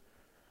 period.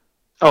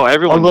 Oh,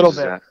 everyone A little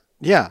uses bit. that.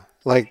 Yeah,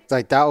 like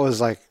that was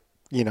like,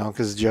 you know,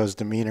 because Joe's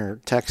demeanor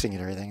texting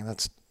and everything.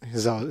 That's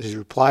his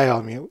reply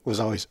on me was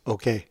always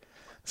okay.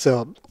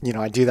 So, you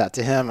know, I do that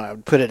to him, and I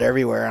would put it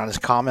everywhere on his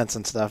comments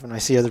and stuff, and I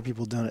see other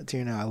people doing it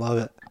too now. I love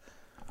it.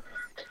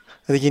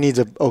 I think he needs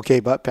a okay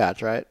butt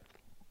patch, right?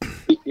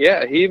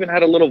 Yeah, he even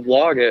had a little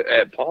vlog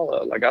at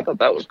Paula. Like, I thought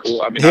that was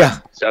cool. I mean, Yeah.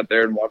 I sat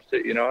there and watched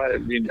it, you know. I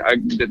mean, I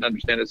didn't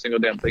understand a single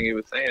damn thing he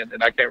was saying,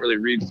 and I can't really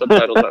read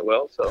subtitles that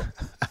well, so.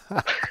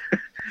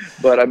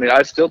 But, I mean,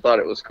 I still thought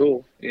it was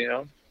cool, you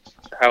know,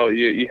 how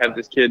you have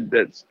this kid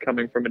that's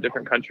coming from a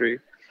different country.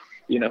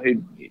 You know, he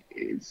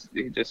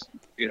just,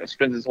 you know,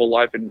 spends his whole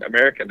life in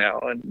America now,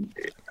 and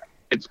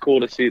it's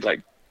cool to see,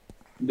 like,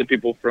 the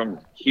people from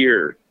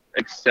here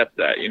accept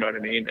that, you know what I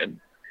mean,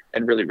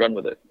 and really run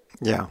with it.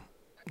 Yeah,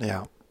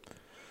 yeah.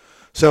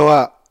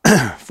 So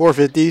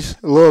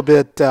 450s, a little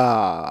bit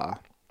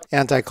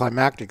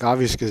anticlimactic,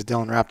 obviously, because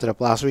Dylan wrapped it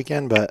up last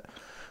weekend. But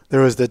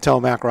there was the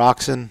Tomac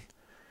Roxon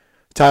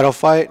title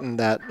fight, and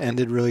that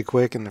ended really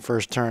quick in the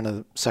first turn of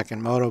the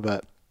second moto.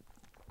 But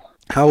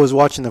how was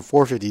watching the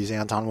 450s,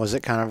 Anton? Was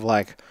it kind of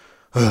like,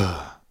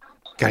 got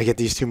to get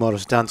these two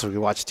motos done so we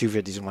can watch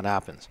 250s and what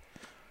happens?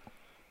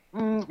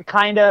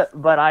 Kind of,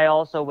 but I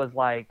also was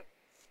like,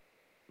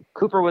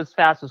 Cooper was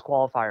fastest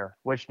qualifier,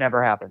 which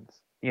never happens,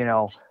 you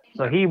know.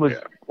 So he was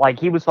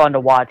he was fun to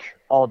watch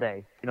all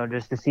day, you know,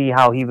 just to see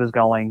how he was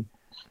going.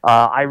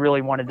 I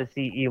really wanted to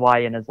see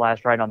Eli in his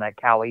last ride on that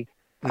Cowie.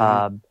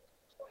 Mm-hmm.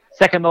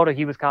 Second moto,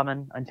 he was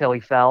coming until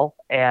he fell,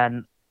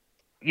 and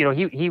you know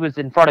he was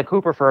in front of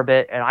Cooper for a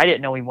bit, and I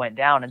didn't know he went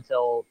down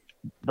until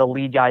the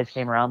lead guys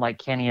came around, like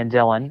Kenny and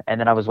Dylan, and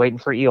then I was waiting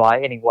for Eli,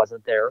 and he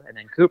wasn't there, and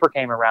then Cooper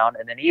came around,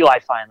 and then Eli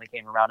finally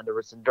came around, and there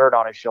was some dirt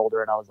on his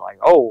shoulder, and I was like,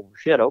 oh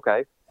shit,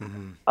 okay.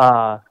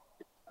 Mm-hmm.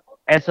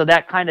 And so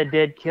that kind of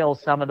did kill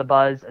some of the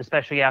buzz,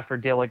 especially after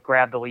Dylan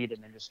grabbed the lead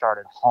and then just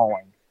started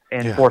hauling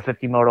in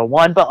 450 Moto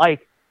 1. But,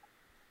 like,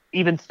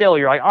 even still,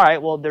 you're like, all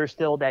right, well, there's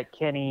still that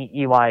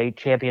Kenny-Eli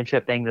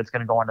championship thing that's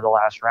going to go into the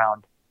last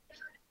round.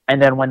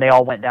 And then when they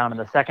all went down in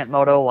the second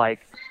moto, like,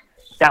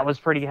 that was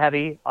pretty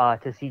heavy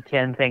to see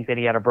Ken think that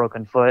he had a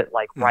broken foot,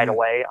 like, right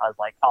away. I was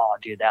like, oh,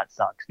 dude, that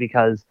sucks.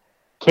 Because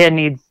Ken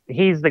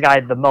he's the guy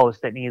the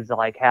most that needs to,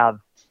 like, have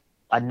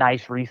a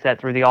nice reset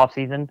through the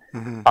offseason.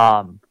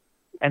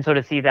 And so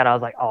to see that, I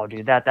was like, oh,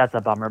 dude, that's a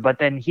bummer. But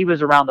then he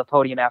was around the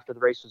podium after the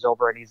race was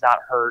over, and he's not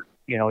hurt.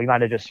 You know, he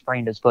might have just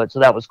sprained his foot, so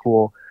that was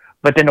cool.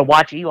 But then to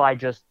watch Eli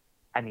just,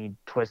 I mean,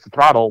 twist the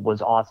throttle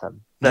was awesome.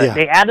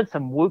 They added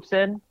some whoops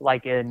in,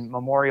 like in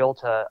memorial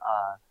to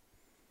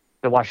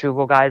the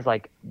Washougal guys.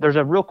 Like, there's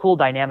a real cool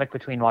dynamic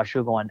between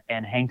Washougal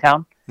and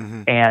Hangtown.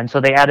 And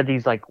so they added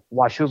these, like,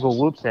 Washougal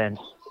whoops in.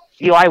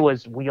 Eli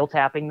was wheel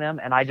tapping them,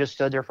 and I just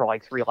stood there for,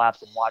 like, 3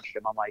 laps and watched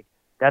him. I'm like,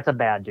 that's a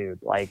bad dude.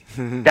 Like,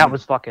 that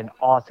was fucking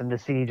awesome to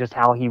see just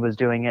how he was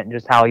doing it and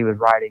just how he was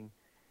riding.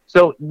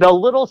 So the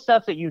little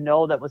stuff that you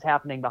know that was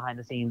happening behind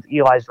the scenes,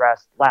 Eli's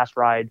last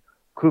ride,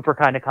 Cooper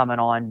kind of coming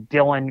on,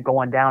 Dylan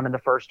going down in the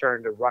first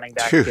turn to running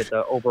back to get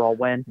the overall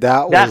win.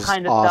 That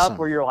kind of awesome stuff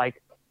where you're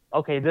like,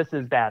 okay, this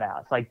is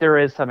badass. Like, there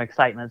is some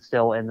excitement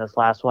still in this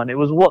last one. It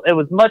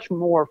was much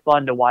more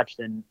fun to watch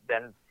than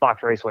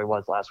Fox Raceway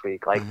was last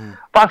week. Like,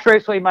 Fox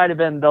Raceway might have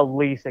been the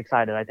least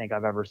excited I think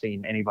I've ever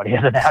seen anybody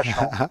at a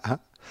national.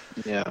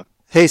 Yeah.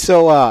 Hey,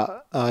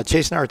 so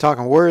Chase and I were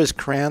talking, where is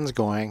Kranz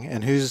going,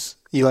 and who's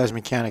Eli's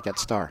mechanic at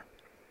Star?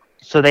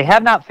 So they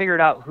have not figured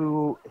out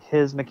who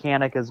his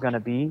mechanic is going to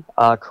be.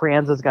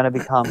 Kranz is going to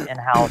become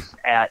in-house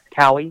at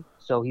Cowie,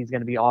 so he's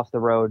going to be off the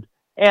road.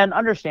 And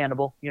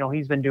understandable, you know,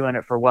 he's been doing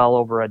it for well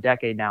over a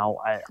decade now.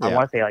 I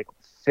want to say like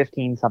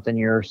 15-something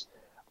years.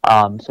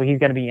 So he's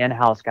going to be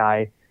in-house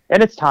guy.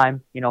 And it's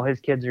time. You know,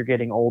 his kids are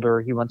getting older.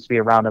 He wants to be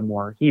around them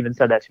more. He even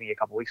said that to me a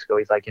couple weeks ago.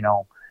 He's like, you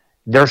know,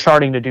 they're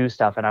starting to do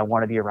stuff, and I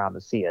want to be around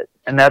to see it.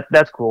 And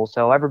that's cool.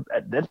 So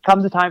it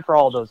comes a time for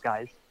all those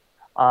guys.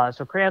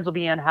 So Kranz will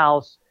be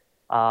in-house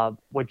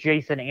with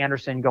Jason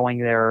Anderson going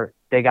there.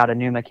 they got a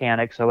new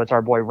mechanic, so it's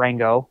our boy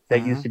Rango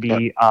that used to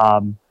be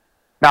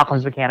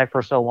Malcolm's mechanic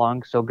for so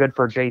long. So good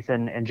for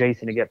Jason and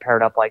Jason to get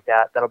paired up like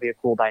that. That'll be a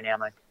cool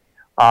dynamic.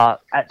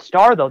 At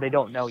Star, though, they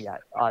don't know yet.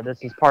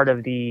 This is part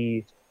of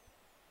the,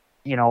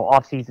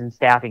 off-season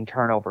staffing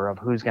turnover of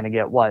who's going to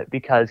get what,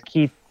 because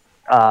Keith,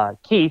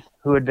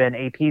 who had been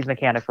AP's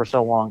mechanic for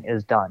so long,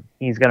 is done.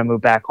 He's going to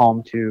move back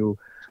home to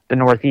the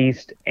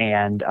Northeast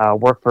and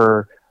work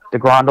for the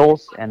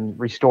Grondels and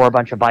restore a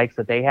bunch of bikes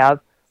that they have.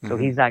 So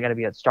he's not going to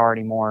be at Star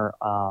anymore.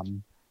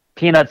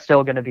 Peanut's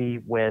still going to be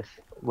with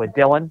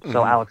Dylan,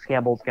 so Alex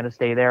Campbell's going to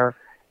stay there.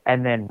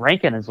 And then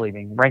Rankin is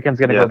leaving. Rankin's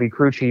going to go be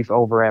crew chief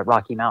over at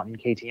Rocky Mountain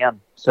KTM.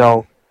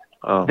 So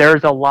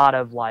there's a lot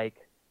of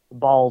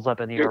balls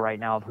up in the air right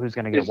now of who's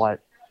going to get what.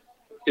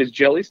 Is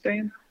Jelly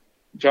staying,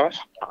 Josh?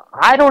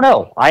 I don't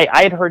know. I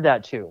had heard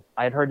that too.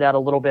 I had heard that a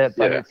little bit,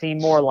 but it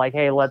seemed more like,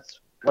 hey, let's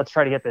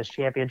try to get this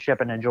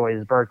championship and enjoy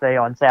his birthday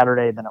on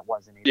Saturday than it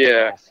was anything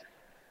else.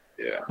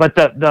 Yeah. But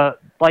the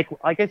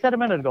like I said a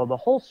minute ago, the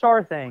whole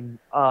Star thing,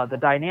 the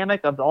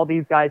dynamic of all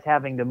these guys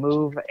having to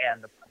move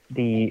and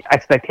the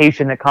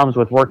expectation that comes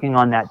with working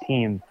on that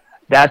team,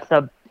 that's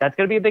going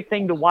to be a big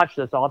thing to watch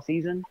this off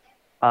season.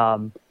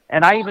 And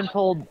I even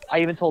told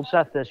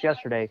Seth this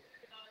yesterday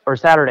or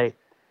Saturday.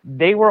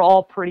 They were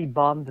all pretty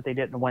bummed that they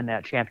didn't win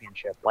that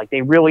championship. Like,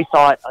 they really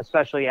thought,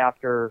 especially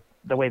after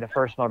the way the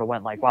first moto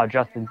went, like, wow,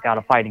 Justin's got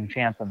a fighting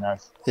chance in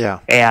this. Yeah.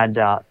 And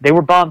they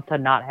were bummed to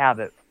not have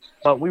it.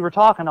 But we were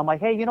talking. I'm like,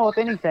 hey, if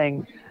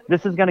anything,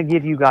 this is going to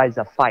give you guys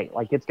a fight.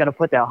 Like, it's going to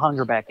put that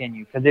hunger back in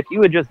you. Because if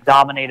you had just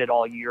dominated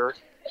all year,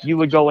 you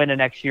would go into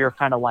next year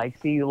kind of like,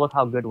 see, look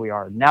how good we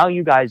are. Now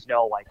you guys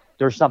know, like,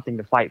 there's something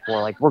to fight for.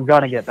 Like, we're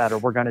going to get better.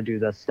 We're going to do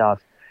this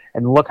stuff.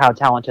 And look how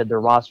talented their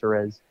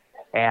roster is.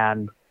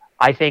 And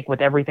I think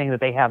with everything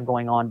that they have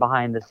going on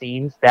behind the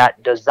scenes,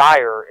 that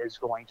desire is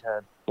going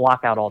to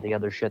block out all the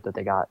other shit that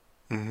they got.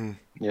 Mm-hmm.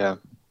 Yeah.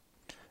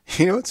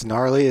 What's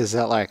gnarly is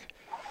that, like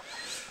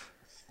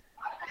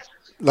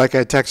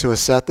I texted with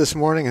Seth this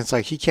morning, it's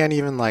like he can't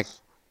even,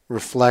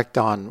 reflect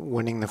on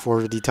winning the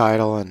 450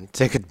 title and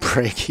take a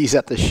break. He's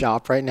at the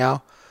shop right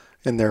now,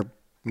 and their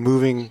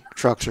moving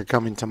trucks are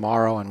coming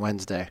tomorrow and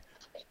Wednesday.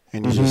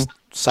 And he's just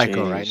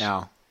psycho right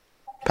now,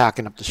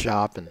 packing up the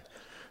shop. And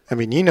I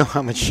mean, you know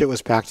how much shit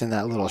was packed in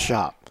that little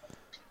shop.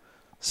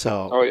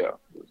 So. Oh, yeah.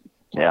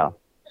 Yeah.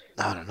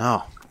 I don't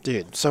know.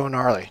 Dude, so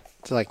gnarly.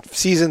 It's like,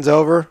 season's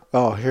over.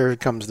 Oh, here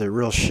comes the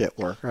real shit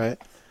work,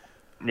 right?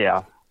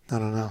 Yeah. I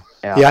don't know.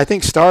 Yeah, I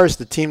think Star is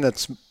the team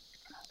that's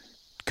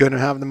going to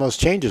have the most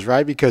changes,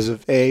 right? Because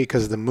of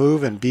because of the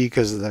move, and B,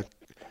 because of the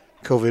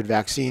COVID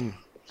vaccine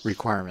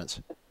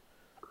requirements.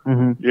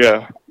 Mm-hmm.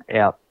 Yeah.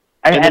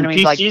 And then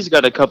PC's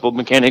got a couple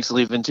mechanics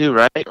leaving too,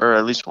 right? Or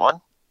at least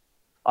one?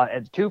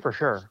 It's two for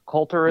sure.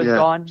 Coulter is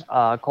gone.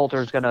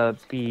 Coulter's going to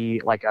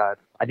be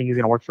I think he's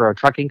going to work for a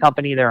trucking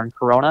company there in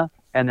Corona.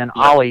 And then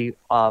Ollie,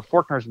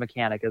 Forkner's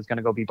mechanic, is going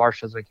to go be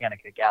Barsha's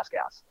mechanic at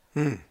Gas.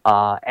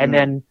 And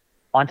then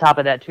on top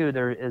of that, too,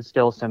 there is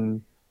still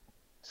some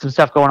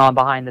stuff going on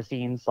behind the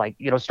scenes. Like,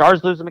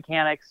 Star's losing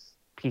mechanics.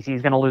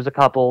 PC's going to lose a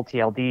couple.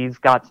 TLD's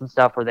got some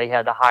stuff where they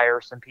had to hire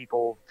some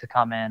people to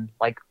come in.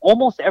 Like,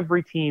 almost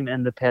every team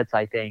in the pits,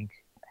 I think,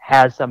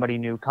 has somebody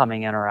new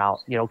coming in or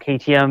out.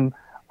 KTM,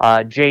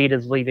 Jade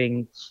is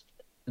leaving.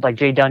 Like,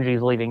 Jade Dungy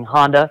is leaving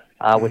Honda,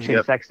 with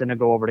Chase Sexton to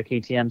go over to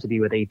KTM to be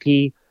with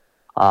AP.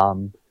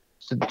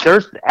 So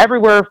there's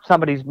everywhere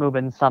somebody's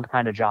moving some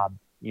kind of job.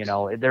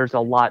 There's a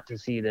lot to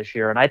see this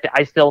year. And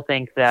I still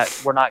think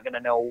that we're not going to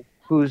know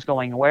who's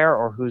going where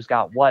or who's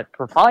got what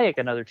for probably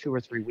another 2 or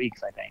 3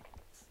 weeks, I think.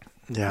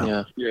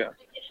 Yeah.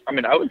 I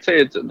mean, I would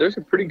say there's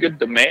a pretty good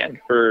demand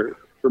for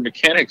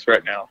mechanics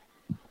right now.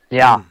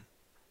 Yeah.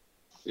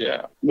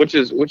 Yeah. Which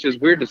is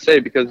weird to say,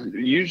 because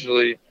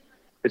usually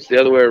it's the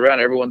other way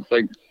around. Everyone's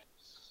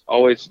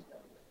always,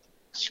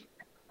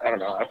 I don't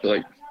know, I feel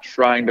like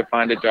trying to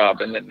find a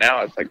job, and then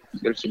now it's like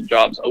there's some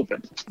jobs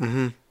open.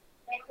 Mm-hmm.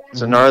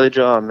 It's a gnarly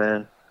job,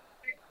 man.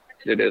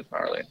 It is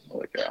gnarly.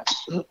 Like,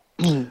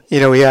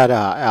 we had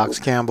Alex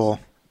Campbell,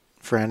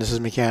 Ferrandis'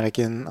 mechanic,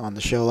 in on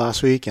the show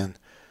last week, and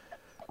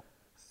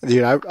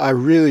dude, I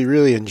really,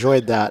 really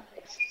enjoyed that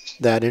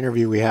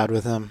interview we had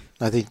with him.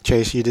 I think,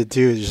 Chase, you did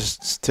too,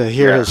 just to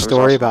hear his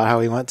story about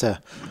how he went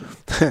to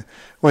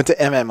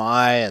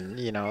MMI and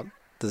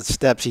the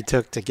steps he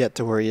took to get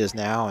to where he is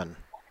now, and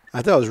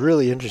I thought it was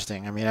really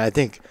interesting. I mean, I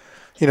think,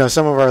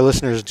 some of our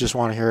listeners just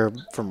want to hear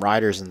from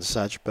riders and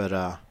such, but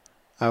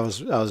I was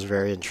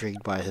very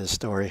intrigued by his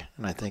story,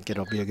 and I think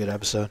it'll be a good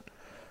episode.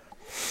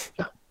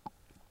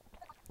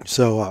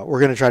 So we're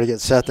going to try to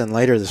get Seth in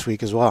later this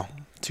week as well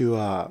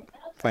to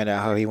find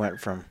out how he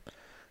went from,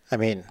 I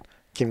mean,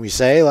 can we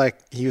say,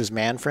 he was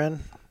man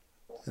friend,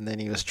 and then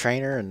he was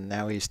trainer, and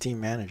now he's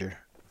team manager?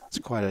 It's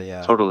quite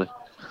a... Totally.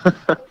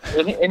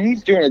 and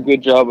he's doing a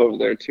good job over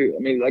there, too. I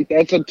mean,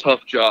 that's a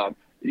tough job.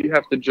 You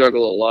have to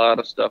juggle a lot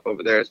of stuff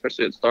over there,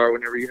 especially at Star,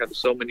 whenever you have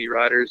so many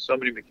riders, so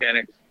many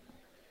mechanics.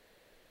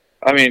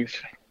 I mean,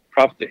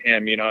 props to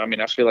him, I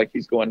mean, I feel like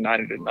he's going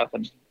 90 to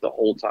nothing the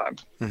whole time.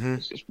 Mm-hmm.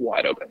 It's just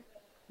wide open.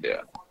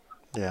 Yeah.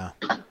 Yeah.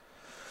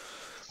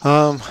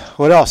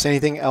 What else?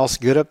 Anything else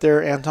good up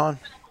there, Anton?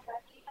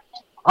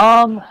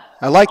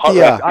 I like Heart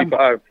Raft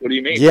P5. What do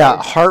you mean?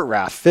 Yeah, Heart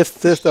Raft,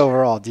 fifth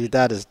overall, dude.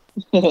 That is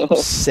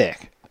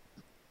sick.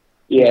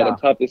 Yeah, to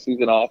top the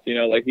season off,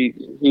 like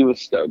he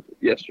was stoked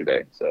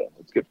yesterday, so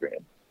it's good for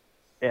him.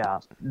 Yeah,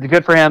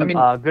 good for him.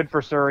 Good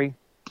for Surrey.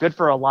 Good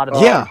for a lot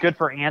of good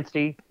for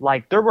Anstey.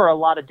 Like, there were a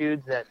lot of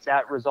dudes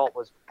that result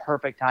was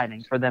perfect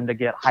timing for them to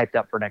get hyped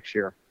up for next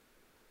year.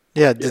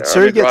 Yeah, did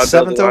Surrey get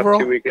 7th overall?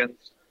 2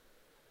 weekends.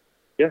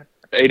 Yeah,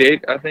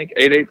 8-8, I think.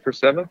 8-8 for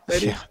 7th,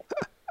 maybe?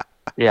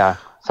 Yeah,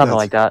 something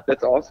like that.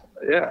 That's awesome.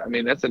 Yeah,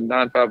 that's a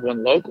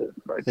 951 local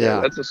right there.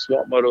 Yeah. That's a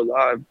Swap Moto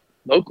Live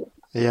local.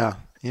 Yeah.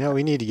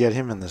 We need to get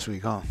him in this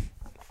week, huh?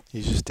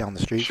 He's just down the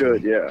street.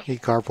 Should, yeah. He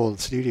carpooled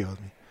the studio with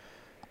me.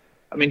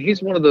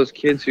 He's one of those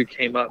kids who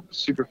came up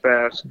super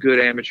fast, good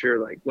amateur,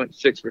 like went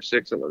 6 for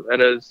 6 at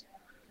Loretta's,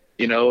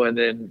 and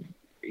then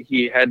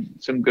he had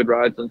some good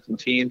rides on some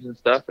teams and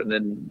stuff, and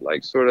then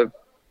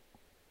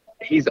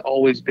he's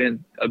always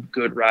been a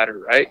good rider,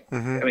 right?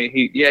 Mm-hmm.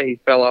 He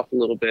fell off a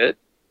little bit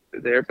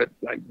there, but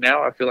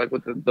now I feel like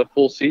with the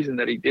full season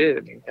that he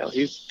did,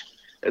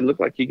 it looked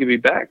like he could be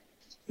back,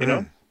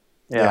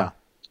 Yeah.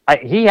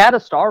 He had a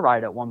star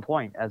ride at one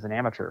point as an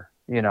amateur,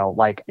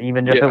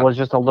 even if it was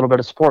just a little bit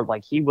of sport,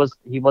 like he was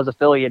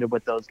affiliated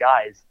with those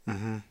guys.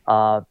 Mm-hmm.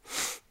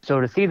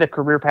 So to see the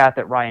career path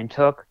that Ryan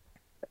took,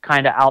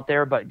 kind of out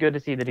there, but good to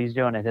see that he's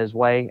doing it his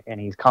way and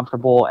he's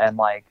comfortable, and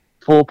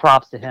full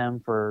props to him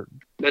for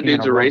that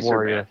dude's a racer,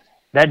 warrior. Man.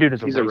 That dude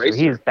is a racer.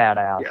 He's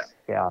badass.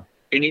 Yeah.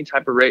 Any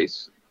type of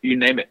race, you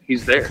name it,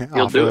 he's there.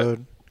 He'll do it.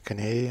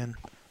 Canadian.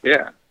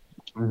 Yeah.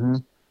 Mm-hmm.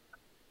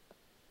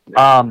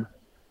 Yeah.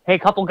 Hey, a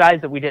couple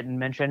guys that we didn't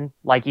mention,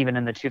 even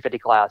in the 250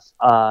 class.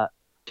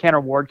 Tanner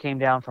Ward came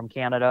down from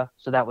Canada,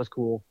 so that was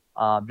cool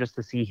just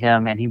to see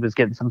him, and he was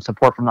getting some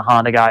support from the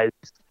Honda guys.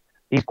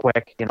 He's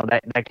quick.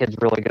 That kid's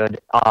really good.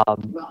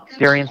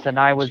 Darian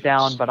Sinai was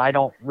down, but I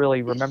don't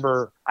really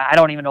remember. I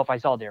don't even know if I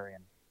saw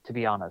Darian, to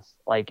be honest.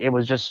 It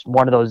was just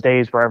one of those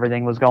days where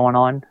everything was going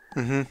on.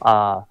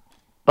 Mm-hmm.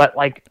 But,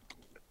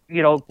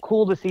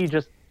 cool to see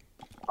just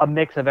a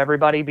mix of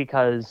everybody,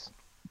 because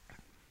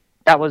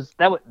there was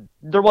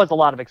a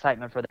lot of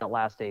excitement for that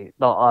last day,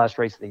 the last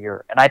race of the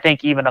year. And I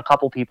think even a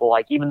couple people,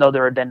 even though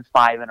there had been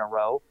 5 in a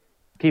row,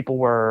 people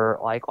were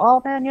like,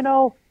 oh man,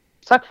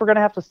 sucks we're going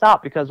to have to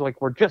stop, because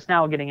we're just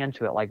now getting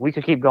into it. We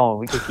could keep going.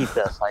 We could keep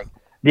this.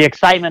 The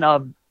excitement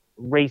of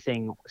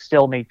racing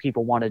still made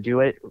people want to do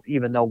it,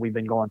 even though we've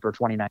been going for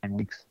 29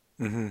 weeks.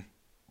 Mm-hmm.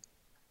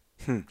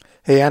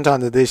 Hey,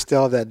 Anton, did they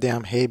still have that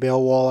damn hay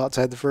bale wall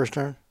outside the first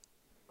turn?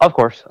 Of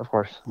course.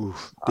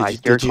 Oof. I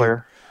steered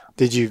clear.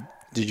 Did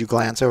you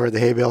glance over the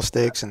hay bale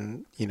stakes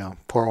and,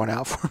 pour one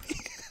out for me?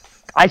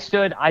 I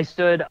stood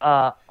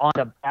on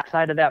the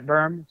backside of that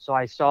berm, so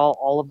I saw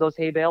all of those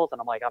hay bales, and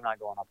I'm like, I'm not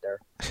going up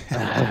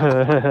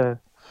there.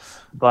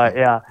 But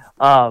yeah,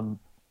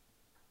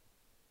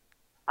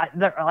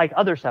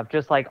 other stuff,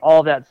 just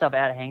all that stuff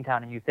at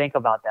Hangtown, and you think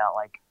about that,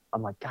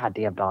 I'm like, God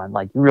damn, Don,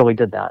 you really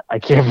did that. I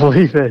can't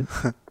believe it.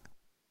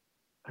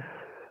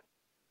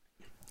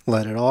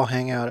 Let it all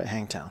hang out at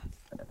Hangtown.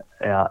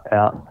 Yeah.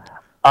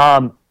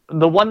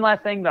 The one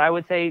last thing that I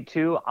would say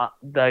too,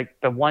 the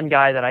one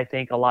guy that I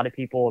think a lot of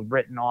people have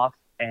written off,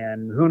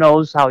 and who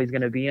knows how he's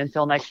going to be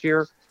until next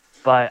year,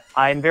 but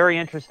I'm very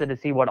interested to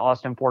see what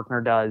Austin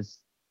Forkner does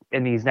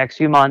in these next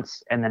few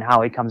months, and then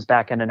how he comes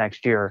back into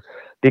next year,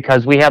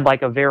 because we had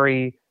a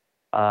very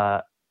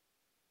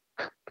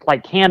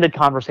candid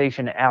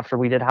conversation after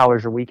we did How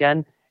Was Your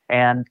Weekend,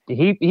 and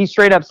he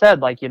straight up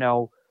said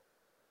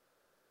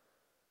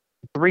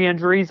 3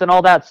 injuries and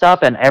all that stuff,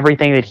 and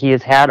everything that he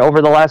has had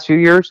over the last few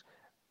years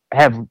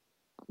have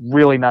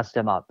really messed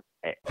him up.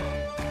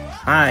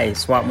 Hi,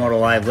 Swap Moto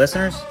Live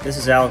listeners. This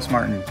is Alex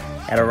Martin.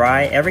 At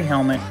Arai, every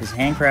helmet is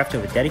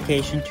handcrafted with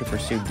dedication to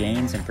pursue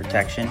gains and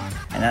protection,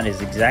 and that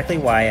is exactly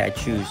why I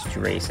choose to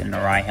race in an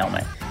Arai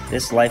helmet.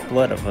 This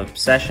lifeblood of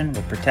obsession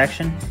with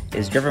protection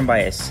is driven by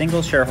a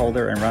single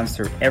shareholder and runs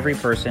through every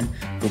person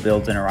who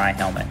builds an Arai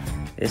helmet.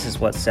 This is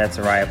what sets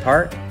Arai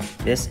apart.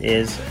 This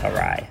is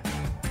Arai.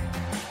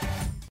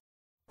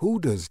 Who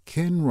does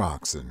Ken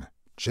Roxon,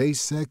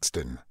 Chase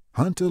Sexton,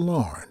 Hunter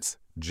Lawrence,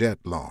 Jet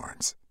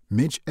Lawrence,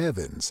 Mitch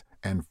Evans,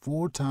 and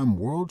 4-time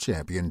world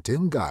champion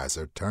Tim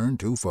Geiser turn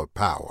to for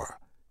power?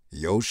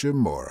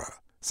 Yoshimura,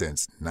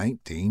 since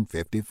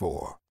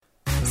 1954.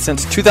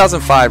 Since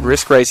 2005,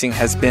 Risk Racing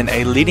has been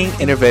a leading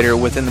innovator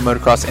within the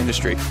motocross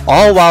industry,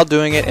 all while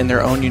doing it in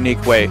their own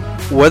unique way.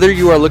 Whether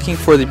you are looking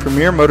for the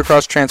premier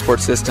motocross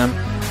transport system,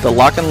 the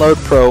Lock and Load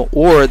Pro,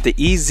 or the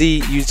EZ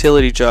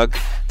utility jug,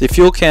 the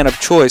fuel can of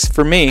choice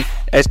for me,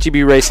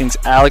 SGB Racing's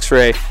Alex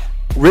Ray,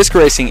 Risk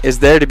Racing is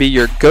there to be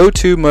your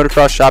go-to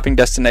motocross shopping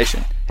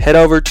destination. Head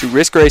over to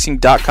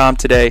riskracing.com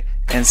today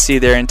and see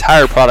their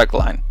entire product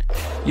line.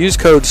 Use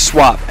code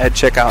SWAP at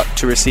checkout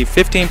to receive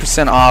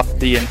 15% off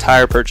the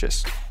entire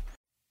purchase.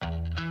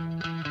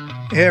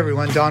 Hey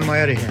everyone, Don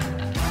Maeda here.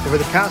 Over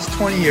the past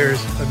 20 years,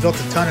 I've built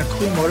a ton of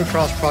cool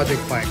motocross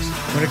project bikes.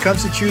 When it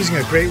comes to choosing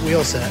a great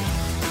wheel set,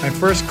 My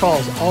first call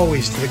is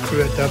always to the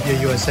crew at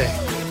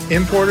WUSA.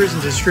 Importers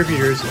and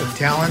distributors of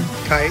Talon,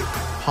 Kite,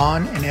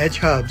 Hahn, and Edge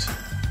hubs,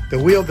 the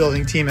wheel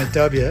building team at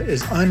W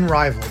is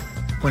unrivaled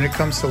when it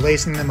comes to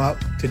lacing them up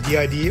to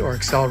DID or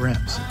Excel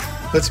rims.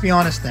 Let's be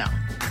honest now.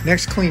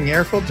 Next to cleaning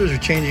air filters or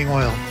changing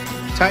oil,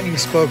 tightening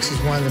spokes is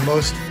one of the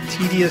most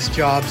tedious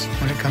jobs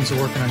when it comes to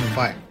working on your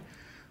bike.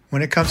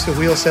 When it comes to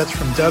wheel sets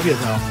from W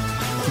though,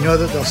 you know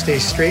that they'll stay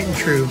straight and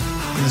true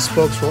and the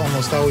spokes will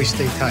almost always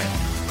stay tight.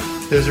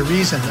 There's a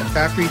reason that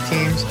factory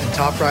teams and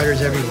top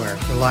riders everywhere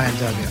rely on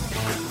W.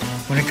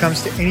 When it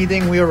comes to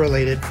anything wheel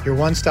related, your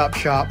one-stop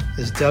shop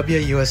is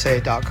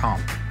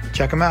WUSA.com.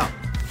 Check them out.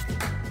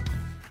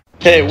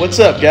 Hey, what's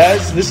up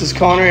guys? This is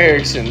Connor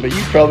Erickson, but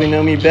you probably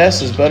know me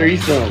best as Buttery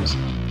Films.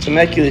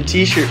 Temecula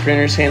T-shirt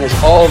printers handles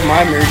all of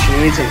my merch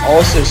needs and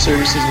also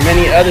services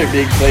many other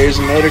big players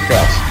in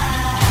motocross.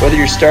 Whether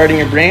you're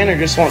starting a brand or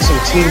just want some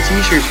team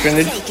T-shirts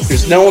printed,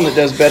 there's no one that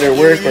does better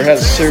work or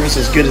has a service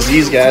as good as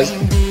these guys.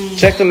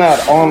 Check them out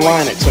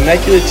online at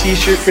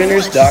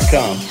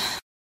TemeculaT-shirtprinters.com.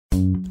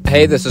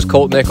 Hey, this is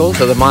Colt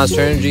Nichols of the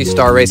Monster Energy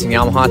Star Racing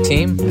Yamaha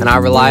team, and I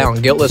rely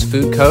on Guiltless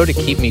Food Co. to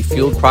keep me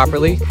fueled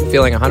properly,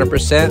 feeling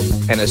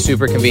 100%, and is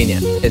super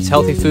convenient. It's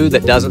healthy food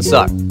that doesn't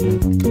suck.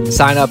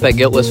 Sign up at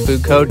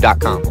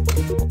guiltlessfoodco.com.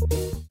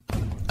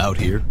 Out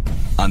here,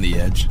 on the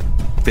edge,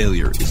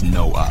 failure is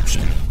no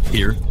option.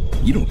 Here,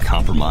 you don't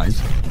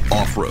compromise.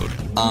 Off-road,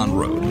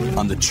 on-road,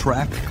 on the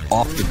track,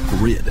 off the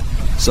grid.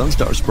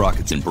 Sunstar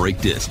sprockets and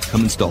brake discs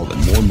come installed in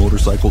more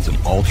motorcycles and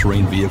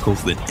all-terrain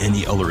vehicles than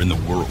any other in the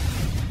world.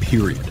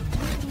 Period.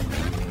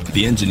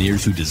 The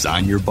engineers who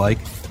design your bike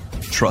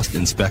trust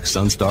and spec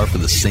Sunstar for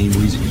the same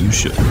reason you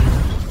should.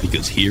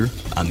 Because here,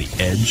 on the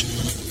edge,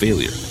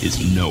 failure is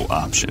no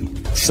option.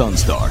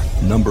 Sunstar,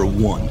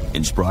 #1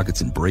 in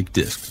sprockets and brake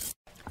discs.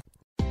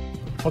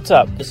 What's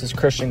up? This is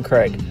Christian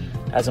Craig.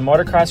 As a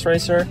motocross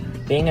racer,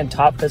 being in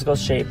top physical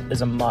shape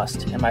is a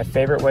must, and my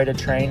favorite way to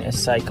train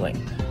is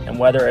cycling. And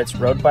whether it's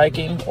road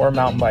biking or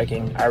mountain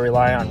biking, I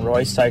rely on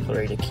Roy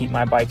Cyclery to keep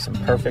my bikes in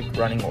perfect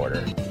running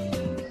order.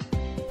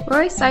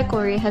 Roy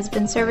Cyclery has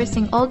been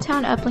servicing Old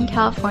Town Upland,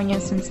 California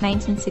since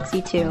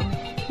 1962.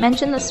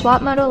 Mention the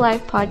Swap Moto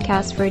Live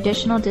podcast for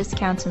additional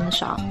discounts in the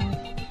shop.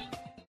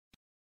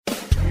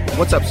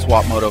 What's up,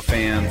 Swap Moto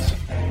fans?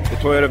 The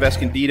Toyota of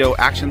Escondido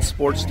Action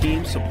Sports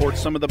team supports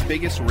some of the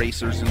biggest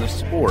racers in the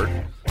sport,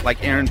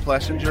 like Aaron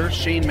Plessinger,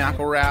 Shane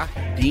McElrath,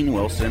 Dean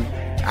Wilson,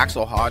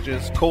 Axel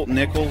Hodges, Colt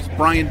Nichols,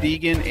 Brian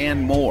Deegan,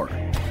 and more.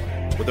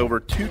 With over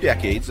 2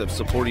 decades of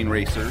supporting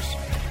racers,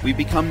 we've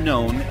become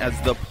known as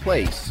the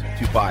place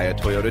to buy a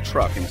Toyota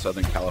truck in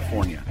Southern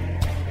California.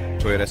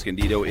 Toyota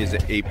Escondido is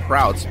a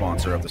proud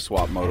sponsor of the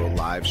Swap Moto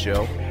Live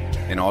show,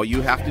 and all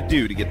you have to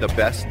do to get the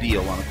best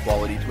deal on a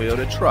quality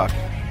Toyota truck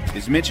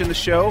is mention the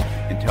show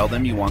and tell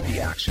them you want the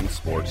Action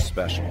Sports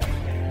Special.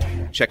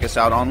 Check us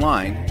out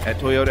online at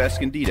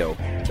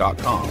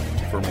toyotaescondido.com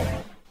for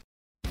more.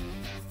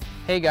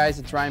 Hey guys,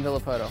 it's Ryan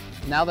Villapoto.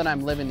 Now that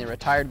I'm living the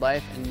retired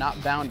life and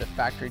not bound to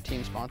factory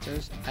team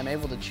sponsors, I'm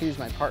able to choose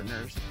my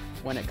partners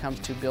when it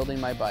comes to building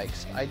my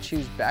bikes. I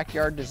choose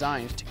Backyard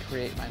Designs to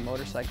create my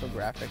motorcycle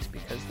graphics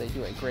because they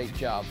do a great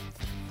job.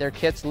 Their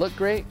kits look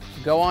great,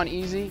 go on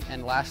easy,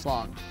 and last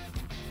long.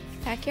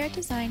 Backyard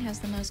Design has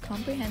the most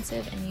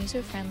comprehensive and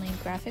user-friendly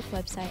graphic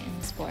website in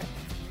the sport.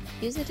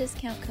 Use the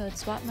discount code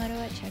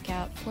SWAPMOTO at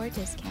checkout for a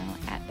discount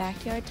at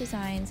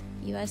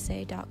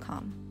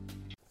backyarddesignsusa.com.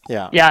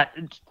 Yeah,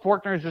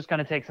 Forkner's just going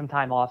to take some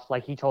time off.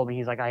 Like he told me,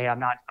 he's like, I'm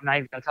not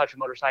even going to touch a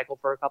motorcycle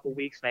for a couple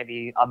weeks,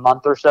 maybe a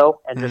month or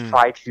so, and just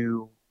try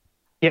to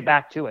get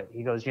back to it.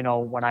 He goes,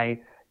 when I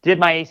did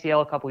my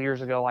ACL a couple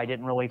years ago, I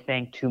didn't really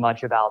think too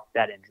much about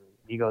that injury.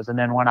 He goes, and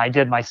then when I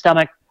did my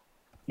stomach,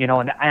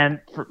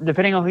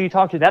 depending on who you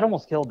talk to, that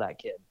almost killed that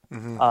kid.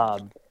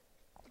 Mm-hmm.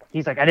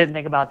 He's like, I didn't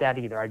think about that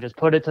either. I just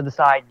put it to the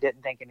side,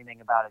 didn't think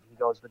anything about it. He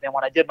goes, but then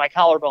when I did my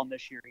collarbone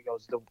this year, he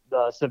goes,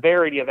 the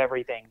severity of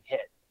everything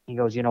hit. He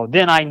goes,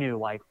 then I knew,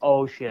 like,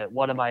 oh shit,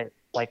 what am I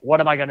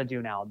going to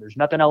do now? There's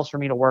nothing else for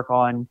me to work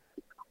on.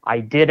 I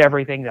did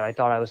everything that I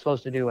thought I was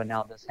supposed to do, and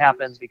now this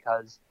happens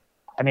because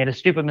I made a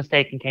stupid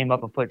mistake and came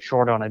up a foot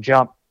short on a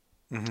jump.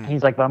 Mm-hmm.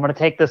 He's like, but I'm going to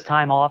take this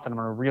time off, and I'm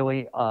going to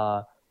really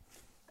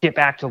get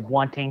back to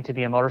wanting to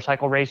be a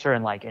motorcycle racer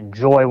and like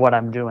enjoy what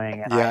I'm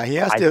doing. And I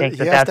think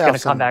that's going to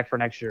come back for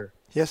next year.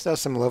 He has to have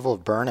some level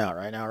of burnout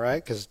right now,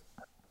 right?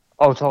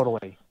 Oh,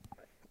 totally.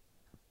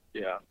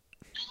 Yeah.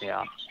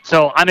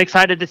 So I'm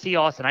excited to see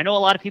Austin. I know a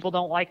lot of people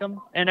don't like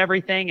him and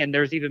everything, and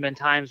there's even been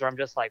times where I'm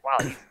just like, wow,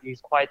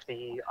 he's quite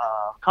the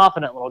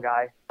confident little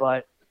guy,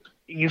 but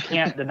you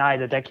can't deny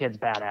that kid's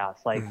badass.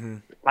 Like, mm-hmm.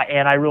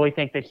 And I really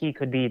think that he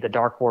could be the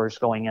dark horse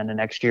going into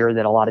next year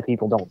that a lot of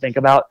people don't think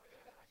about.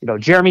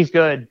 Jeremy's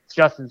good,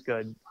 Justin's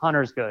good,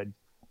 Hunter's good,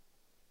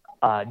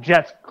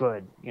 Jet's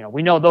good.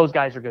 We know those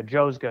guys are good.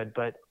 Joe's good,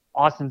 but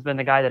Austin's been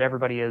the guy that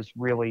everybody is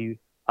really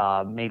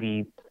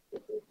maybe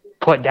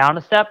put down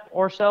a step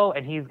or so,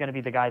 and he's going to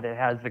be the guy that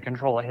has the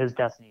control of his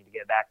destiny to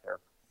get back there.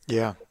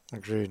 Yeah,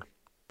 agreed.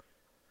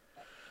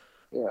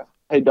 Yeah.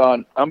 Hey,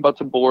 Don, I'm about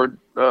to board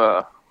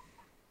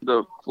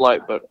the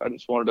flight, but I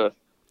just wanted to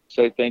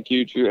say thank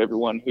you to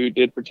everyone who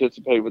did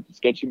participate with the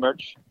sketchy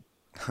merch.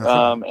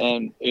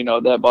 And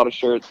that bought a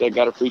shirt, that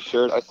got a free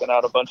shirt. I sent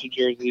out a bunch of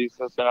jerseys.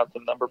 I sent out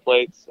some number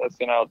plates. I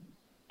sent out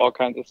all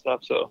kinds of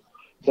stuff. So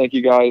thank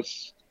you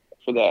guys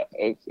for that.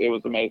 It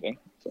was amazing.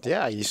 So,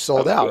 yeah, you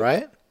sold out, good.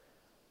 Right?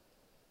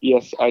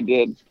 Yes, I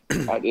did.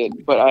 I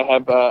did. But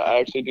I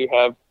actually do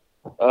have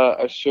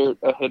a shirt,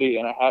 a hoodie,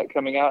 and a hat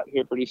coming out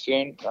here pretty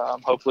soon.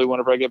 Hopefully,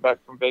 whenever I get back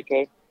from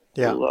vacay,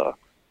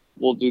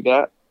 we'll do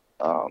that.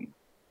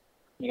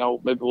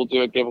 Maybe we'll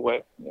do a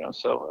giveaway.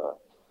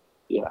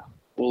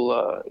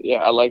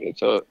 I like it.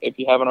 So if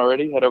you haven't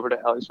already, head over to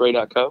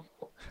alexray.co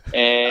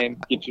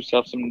and get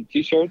yourself some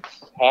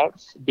t-shirts,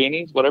 hats,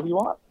 beanies, whatever you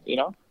want.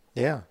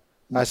 Yeah,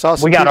 I saw.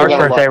 We got our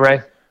birthday,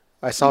 Ray.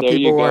 I saw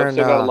people wearing.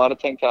 Still got a lot of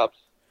tank tops.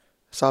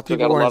 I saw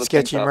people wearing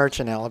sketchy merch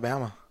in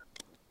Alabama.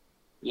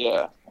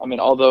 Yeah, I mean,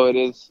 although it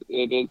is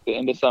the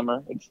end of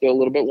summer, it's still a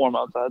little bit warm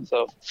outside,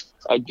 so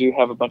I do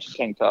have a bunch of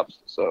tank tops.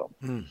 So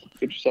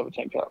get yourself a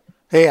tank top.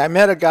 Hey, I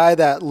met a guy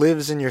that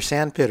lives in your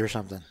sand pit or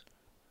something.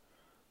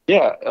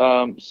 Yeah,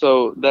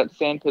 so that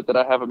sand pit that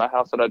I have at my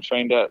house that I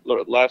trained at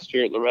last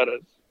year at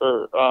Loretta's,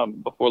 or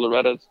before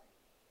Loretta's,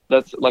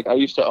 that's like I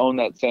used to own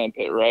that sand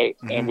pit, right?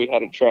 Mm-hmm. And we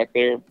had a track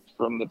there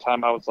from the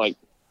time I was like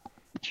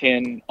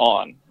 10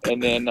 on,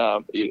 and then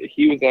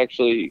he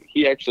actually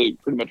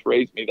pretty much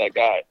raised me, that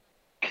guy.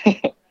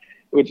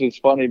 Which is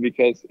funny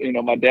because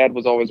my dad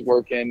was always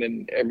working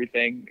and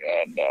everything,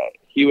 and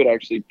he would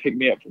actually pick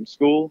me up from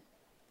school,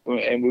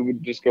 and we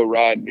would just go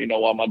ride.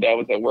 While my dad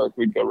was at work,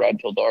 we'd go ride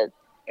till dark.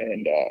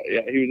 And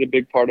he was a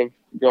big part of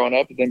growing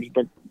up. His name is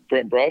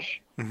Brent Brush,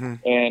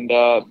 and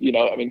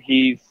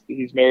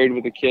he's married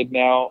with a kid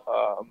now,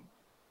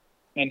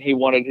 and he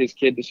wanted his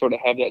kid to sort of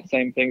have that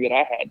same thing that I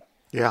had.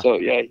 Yeah. So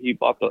he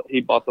bought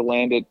the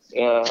land at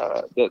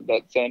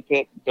that sand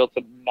pit, built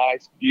a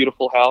nice,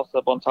 beautiful house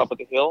up on top of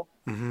the hill,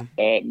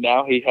 and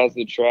now he has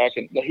the track,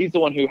 and he's the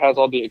one who has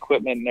all the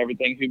equipment and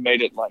everything. Who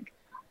made it like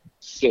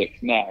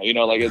sick now?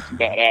 Like it's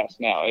badass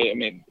now. I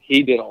mean,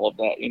 he did all of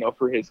that,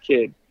 for his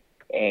kid.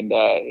 And,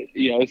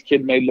 his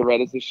kid made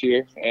Loretta's this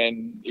year,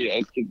 and,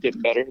 his kid's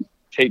getting better.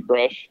 Tate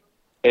Brush.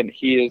 And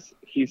he's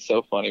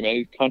so funny, man.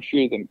 He's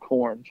countrier than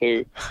corn,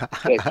 too.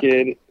 That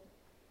kid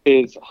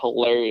is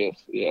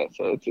hilarious. Yeah,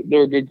 so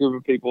they're a good group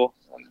of people,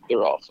 and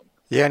they're awesome.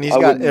 Yeah, and he's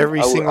got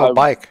every single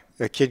bike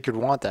a kid could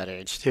want that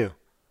age, too.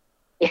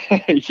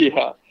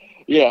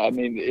 Yeah. I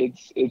mean,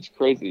 it's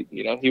crazy.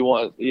 He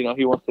wants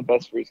the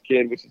best for his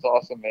kid, which is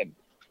awesome. And,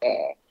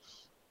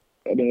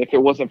 I mean, if it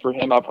wasn't for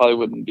him, I probably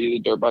wouldn't be the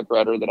dirt bike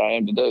rider that I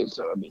am today.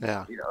 So, I mean,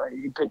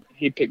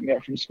 he picked me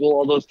up from school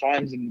all those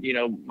times, and,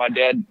 my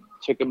dad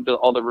took him to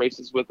all the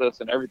races with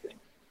us and everything.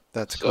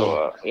 That's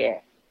cool.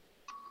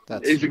 So,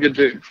 he's a good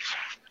dude.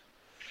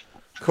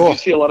 Cool. Did you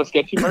see a lot of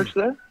sketchy merch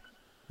there?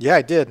 Yeah,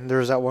 I did. There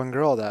was that one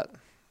girl that,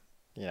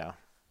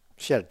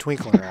 she had a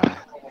twinkle in her eye.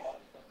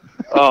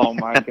 Oh,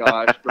 my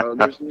gosh, bro.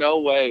 There's no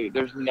way.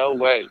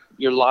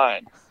 You're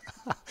lying.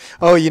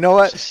 Oh, you know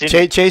what?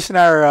 Chase and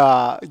I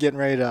are getting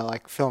ready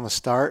to film a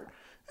start,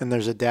 and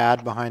there's a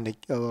dad behind a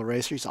little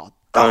racer. He's all,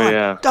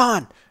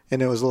 Don,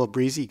 and it was a little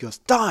breezy. He goes,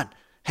 Don,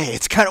 hey,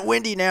 it's kind of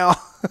windy now.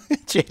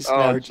 Chase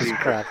and I were just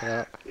cracking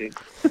up.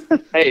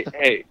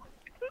 Hey,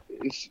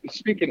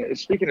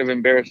 speaking of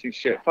embarrassing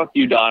shit, fuck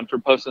you, Don, for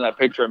posting that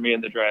picture of me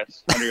in the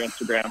dress on your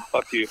Instagram.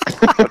 Fuck you.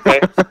 Okay.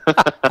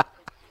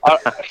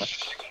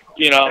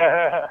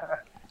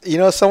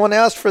 Someone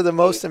asked for the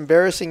most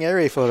embarrassing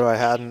area photo I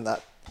had, and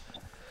that.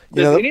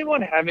 Does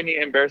anyone have any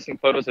embarrassing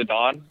photos of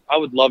Don? I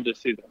would love to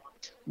see them.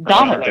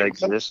 Don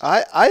exists.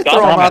 I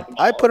throw them out.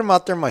 I put them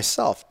out there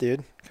myself,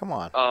 dude. Come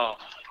on. Oh,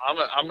 I'm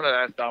gonna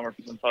ask Dahmer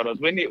for some photos.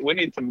 We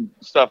need some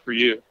stuff for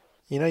you.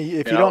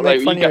 If you don't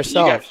make fun of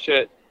yourself,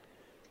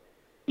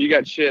 you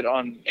got shit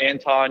on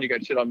Anton. You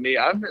got shit on me.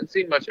 I haven't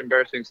seen much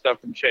embarrassing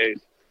stuff from Chase.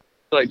 I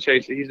feel like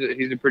Chase,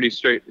 he's a pretty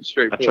straight I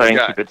try and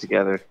guy. keep it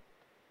together.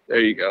 There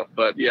you go.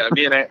 But yeah,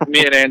 me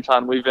and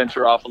Anton, we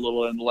venture off a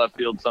little in the left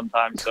field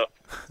sometimes. So,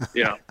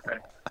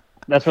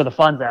 that's where the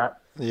fun's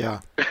at. Yeah.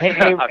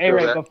 Hey,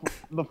 Ray,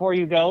 before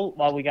you go,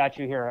 while we got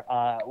you here,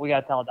 we got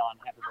to tell Don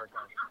happy birthday.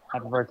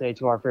 Happy birthday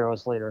to our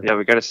fearless leader. Yeah,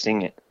 we got to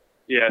sing it.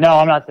 Yeah. No,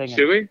 I'm not singing.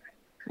 Should we?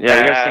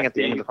 Yeah, we got to sing at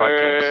the end of the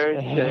podcast.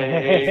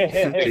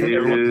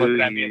 Everyone's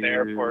looking at me in the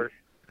airport.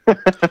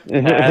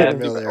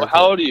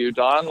 How old are you,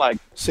 Don?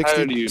 60, how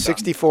old are you, Don?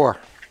 64.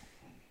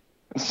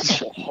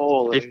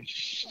 Holy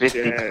shit.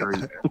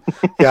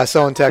 Yeah,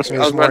 someone texted me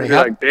this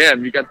morning.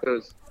 Damn, you got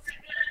those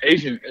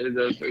Asian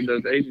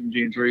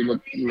genes where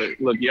you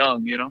look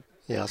young,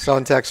 Yeah,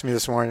 someone texted me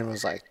this morning and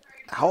was like,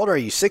 how old are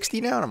you, 60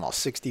 now? And I'm all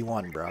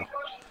 61, bro.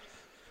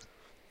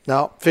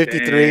 No,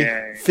 53.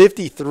 Dang.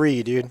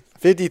 53, dude.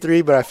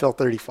 53, but I feel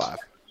 35.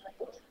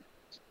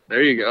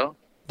 There you go.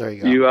 There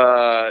you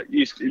go. Do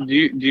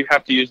you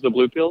have to use the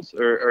blue pills,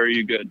 or are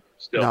you good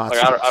still? No,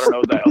 I don't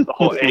know the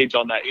whole age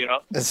on that,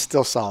 It's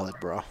still solid,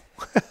 bro.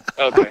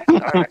 Okay, all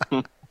right.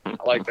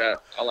 I like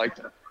that.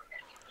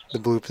 The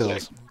blue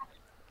pills.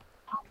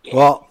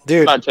 Well, dude,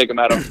 I'm not taking them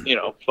out of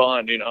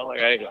fun,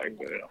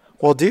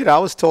 Well, dude, I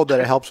was told that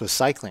it helps with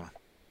cycling.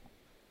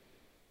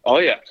 Oh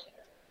yeah.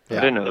 I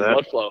didn't know the that.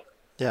 blood flow.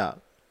 Yeah.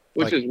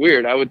 Which is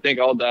weird. I would think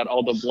all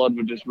the blood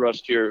would just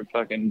rush to your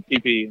fucking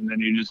pee and then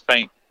you just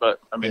faint. But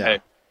I mean, hey.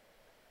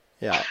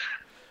 Yeah.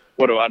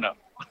 What do I know?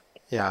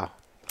 Yeah.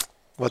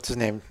 What's his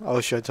name?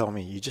 Osho told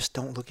me, you just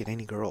don't look at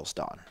any girls,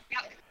 Don.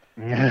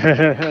 Don't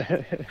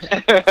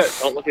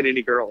look at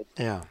any girls.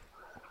 Yeah.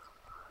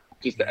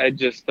 Just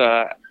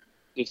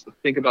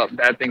think about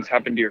bad things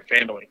happen to your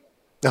family.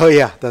 Oh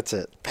yeah, that's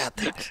it. Bad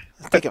things.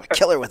 Think of a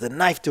killer with a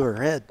knife to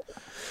her head.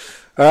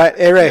 All right,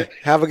 hey Ray,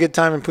 have a good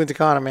time in Punta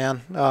Cana,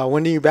 man.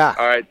 When are you back?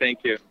 All right, thank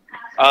you.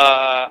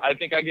 I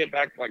think I get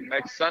back like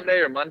next Sunday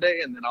or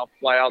Monday, and then I'll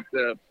fly out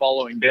the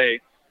following day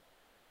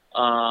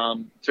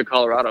to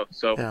Colorado.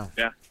 So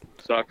yeah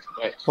sucks.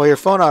 But... Well, your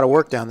phone ought to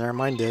work down there.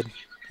 Mine did,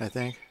 I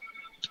think.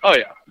 Oh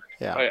yeah.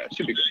 Yeah. Oh yeah, it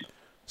should be good.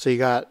 So you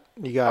got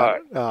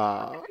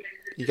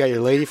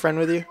your lady friend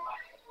with you?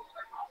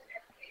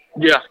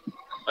 Yeah,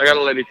 I got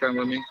a lady friend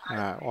with me. All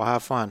right, well,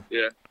 have fun.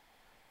 Yeah.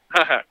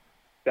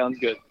 Sounds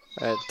good.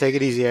 All right, take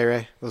it easy,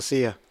 A-Ray. We'll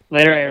see you.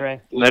 Later, A-Ray.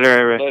 Later,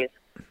 A-Ray. Later.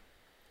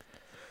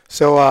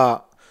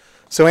 So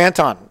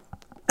Anton,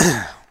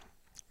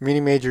 Mini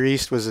Major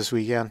East was this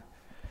weekend.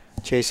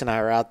 Chase and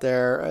I were out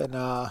there,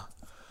 and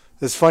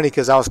it's funny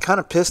because I was kind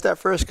of pissed at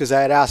first because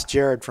I had asked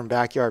Jared from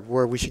Backyard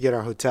where we should get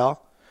our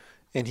hotel,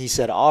 and he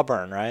said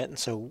Auburn, right? And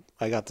so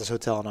I got this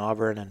hotel in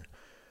Auburn, and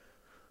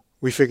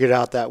we figured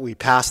out that we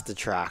passed the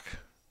track,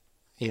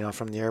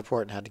 from the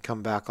airport and had to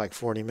come back like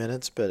 40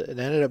 minutes, but it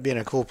ended up being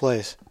a cool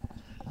place.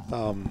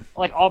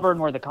 Like Auburn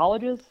where the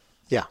college is?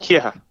 Yeah.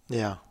 Yeah.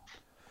 Yeah.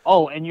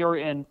 Oh, and you're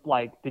in,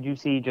 did you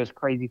see just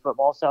crazy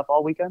football stuff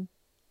all weekend?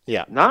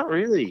 Yeah. Not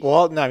really.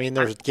 Well, I mean,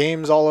 there's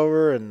games all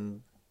over,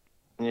 and,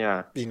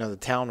 yeah, the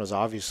town was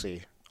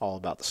obviously all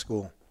about the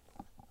school.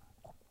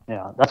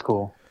 Yeah, that's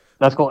cool.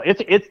 That's cool.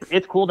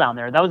 It's cool down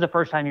there. That was the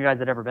first time you guys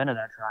had ever been to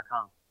that track,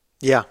 huh?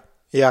 Yeah.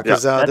 Yeah,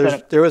 because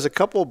there was a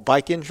couple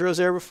bike intros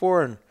there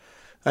before, and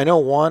I know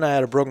one I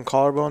had a broken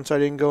collarbone, so I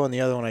didn't go, and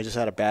the other one I just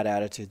had a bad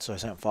attitude, so I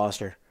sent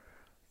Foster.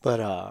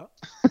 But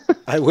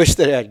I wish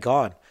that it had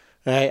gone.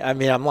 I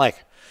mean, I'm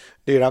like,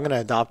 dude, I'm going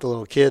to adopt a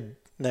little kid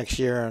next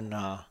year and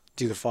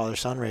do the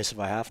father-son race if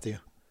I have to.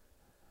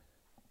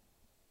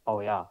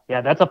 Oh, yeah.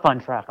 Yeah, that's a fun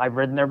track. I've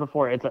ridden there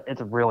before. It's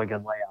a really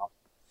good layout.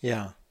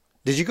 Yeah.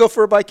 Did you go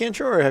for a bike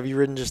intro, or have you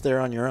ridden just there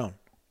on your own?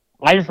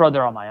 I just rode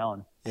there on my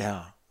own.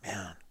 Yeah,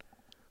 man.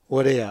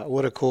 What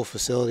a cool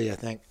facility, I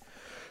think.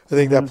 I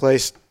think that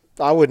place,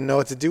 I wouldn't know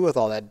what to do with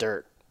all that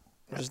dirt.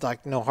 There's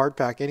like no hard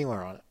pack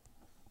anywhere on it.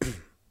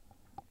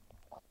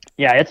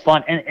 Yeah, it's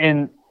fun.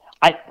 And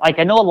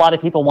I know a lot of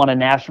people want a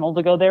national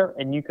to go there,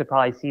 and you could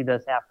probably see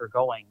this after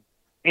going.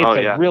 It's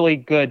a really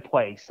good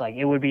place. Like,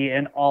 it would be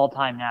an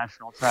all-time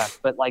national track,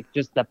 but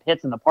just the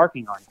pits and the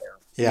parking aren't there.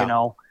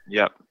 Yeah.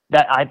 Yep.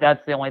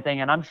 That's the only thing.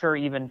 And I'm sure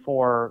even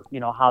for,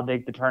 how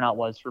big the turnout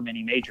was for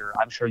Mini Major,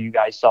 I'm sure you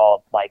guys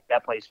saw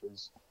that place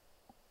was,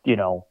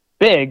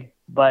 big,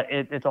 but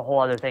it's a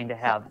whole other thing to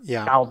have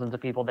thousands of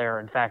people there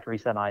and factory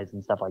semis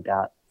and stuff like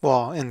that.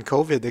 Well, in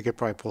COVID, they could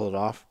probably pull it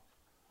off.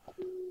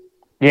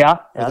 Yeah.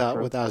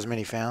 Without as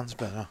many fans.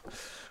 But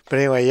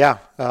anyway, yeah.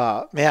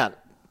 Man,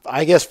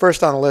 I guess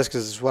first on the list,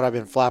 because it's what I've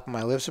been flapping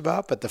my lips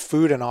about, but the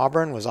food in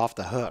Auburn was off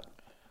the hook.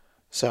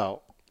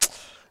 So,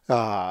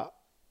 yeah,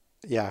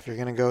 if you're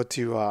going to go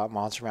to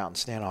Monster Mountain,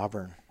 stay in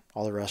Auburn.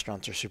 All the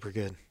restaurants are super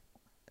good.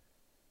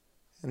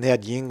 And they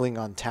had Yingling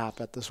on tap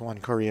at this one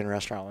Korean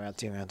restaurant we went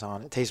to,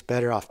 Anton. It tastes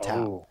better off tap.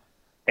 Ooh,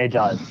 it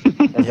does.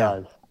 It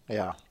does.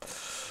 Yeah.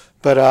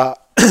 But,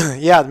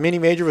 yeah, the Mini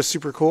Major was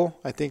super cool.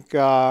 I think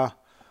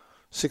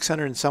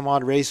 600 and some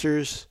odd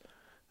racers.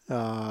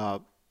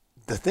 The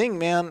thing,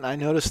 man, I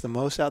noticed the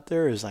most out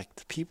there is the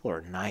people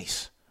are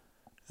nice.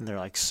 And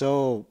they're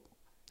so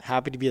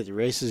happy to be at the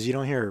races. You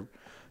don't hear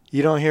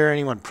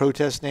anyone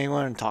protesting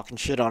anyone and talking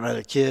shit on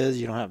other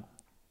kids. You don't have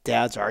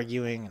dads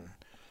arguing, and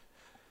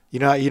you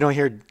don't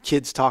hear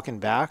kids talking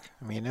back.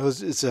 I mean,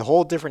 it's a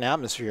whole different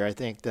atmosphere, I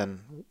think,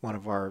 than one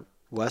of our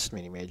West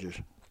Mini Majors.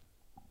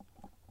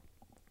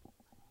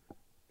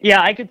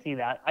 Yeah, I could see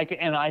that.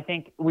 And I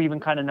think we even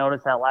kind of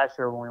noticed that last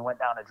year when we went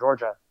down to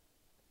Georgia.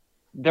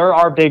 There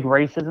are big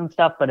races and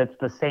stuff, but it's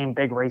the same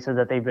big races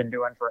that they've been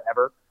doing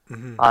forever.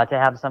 Mm-hmm. To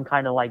have some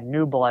kind of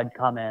new blood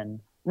come in.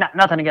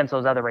 Nothing against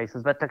those other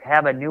races, but to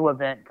have a new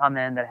event come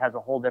in that has a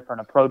whole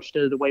different approach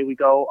to the way we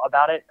go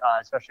about it,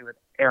 especially with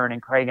Aaron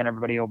and Craig and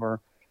everybody over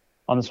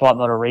on the Swap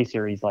Moto Race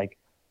Series.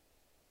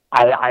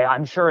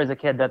 I'm sure as a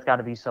kid that's got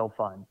to be so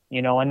fun,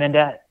 and then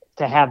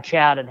to have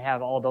Chad and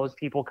have all those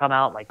people come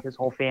out, his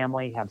whole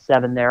family, have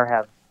Seven there,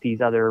 have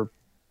these other,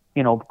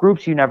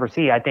 groups you never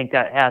see. I think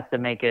that has to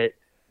make it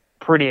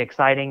pretty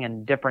exciting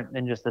and different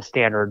than just the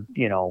standard,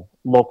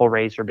 local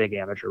race or big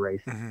amateur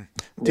race.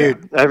 Mm-hmm.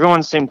 Dude,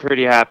 everyone seemed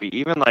pretty happy.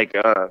 Even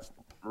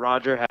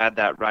Roger had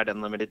that Ride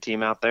Unlimited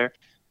team out there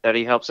that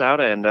he helps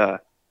out, and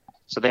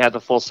so they had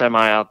the full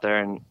semi out there,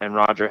 and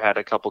Roger had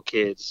a couple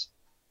kids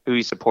who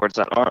he supports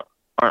that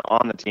aren't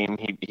on the team.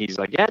 He's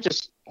like, yeah,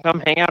 just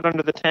come hang out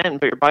under the tent,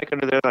 put your bike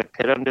under there,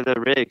 pit under the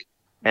rig.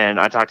 And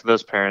I talked to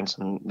those parents,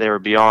 and they were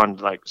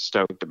beyond like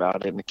stoked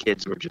about it. And the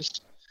kids were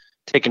just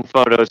taking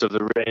photos of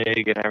the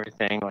rig and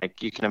everything.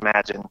 Like you can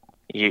imagine,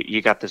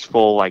 you got this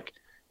full like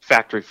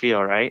factory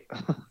feel, right?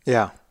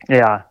 Yeah.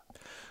 Yeah.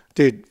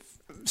 Dude,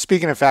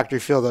 speaking of factory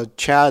feel, though,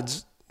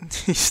 Chad's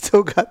he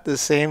still got the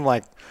same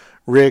like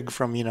rig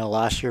from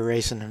last year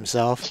racing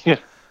himself. Yeah.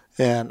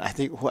 And I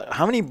think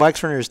how many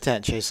bikes were in his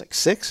tent, Chase? Like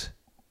 6?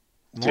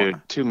 More?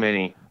 Dude, too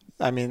many.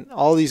 I mean,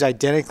 all these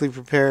identically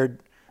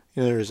prepared.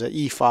 There's an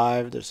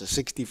E5, there's a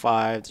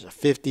 65, there's a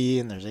 50,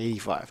 and there's an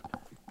 85.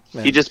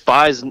 Man. He just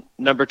buys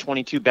number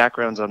 22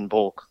 backgrounds on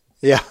bulk.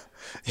 Yeah.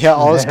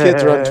 All his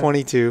kids run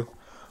 22.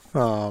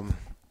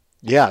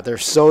 Yeah, they're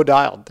so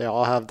dialed. They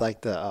all have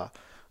like the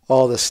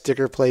all the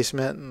sticker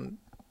placement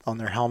on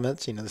their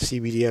helmets. The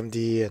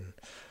CBDMD and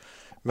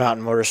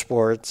Mountain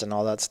Motorsports and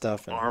all that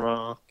stuff. And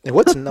Arma. And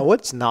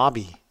what's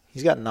Nobby?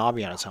 He's got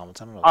Nobby on his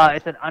helmets. I don't know.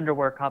 It's an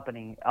underwear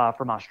company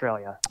from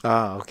Australia.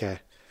 Oh, okay.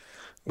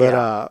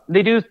 But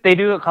they do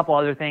a couple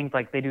other things,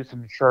 like they do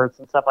some shirts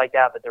and stuff like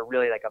that, but they're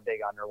really like a big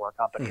underwear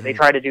company. Mm-hmm. They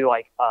try to do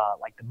like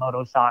the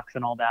moto socks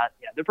and all that.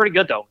 Yeah, they're pretty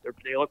good though.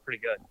 They look pretty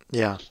good.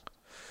 Yeah.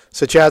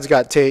 So Chad's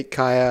got Tate,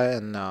 Kaya,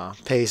 and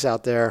Pace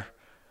out there.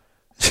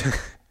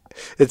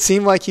 It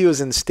seemed like he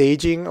was in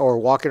staging or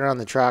walking around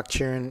the track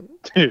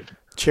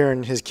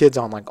cheering his kids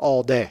on like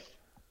all day.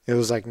 It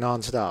was like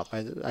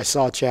nonstop. I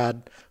saw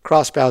Chad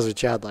cross paths with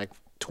Chad like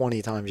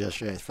 20 times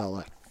yesterday. It felt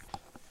like.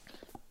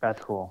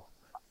 That's cool.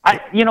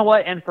 You know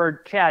what? And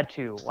for Chad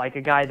too, like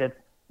a guy that's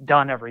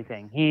done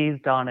everything. He's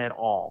done it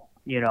all.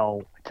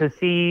 To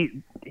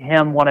see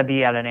him want to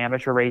be at an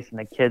amateur race and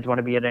the kids want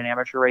to be at an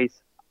amateur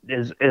race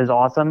is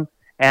awesome.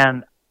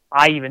 And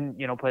I even,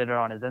 put it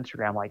on his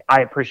Instagram. Like,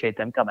 I appreciate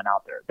them coming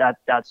out there.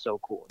 That's so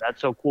cool.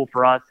 That's so cool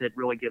for us. It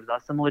really gives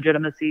us some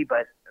legitimacy.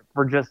 But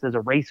for just as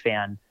a race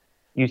fan,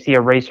 you see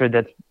a racer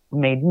that's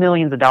made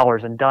millions of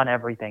dollars and done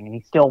everything, and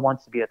he still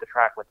wants to be at the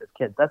track with his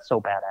kids. That's so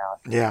badass.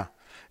 Yeah.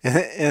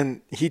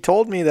 And he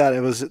told me that it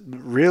was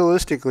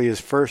realistically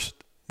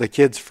the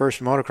kid's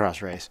first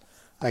motocross race.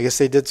 I guess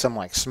they did some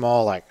like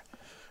small like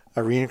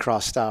arena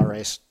cross style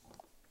race,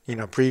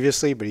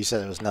 previously, but he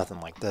said it was nothing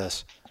like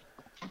this.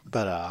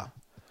 But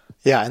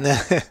yeah, and then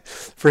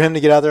for him to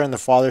get out there in the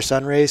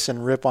father-son race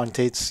and rip on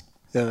Tate's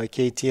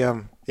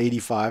KTM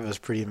 85 was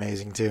pretty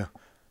amazing too.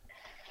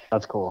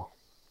 That's cool.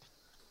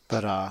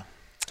 But I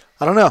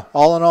don't know.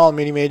 All in all,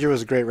 Mini Major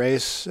was a great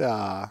race.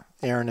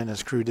 Aaron and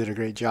his crew did a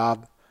great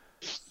job.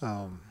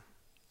 I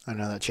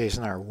know that Chase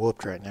and I are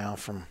whooped right now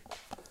from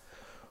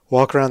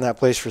walking around that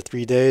place for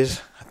 3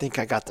 days. I think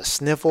I got the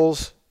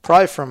sniffles.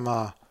 Probably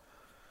from,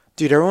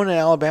 dude, everyone in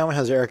Alabama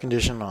has air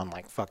conditioning on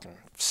like fucking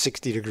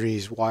 60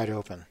 degrees wide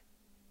open.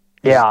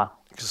 Yeah.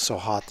 Because it's so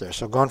hot there.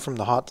 So going from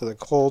the hot to the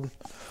cold,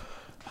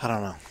 I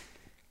don't know.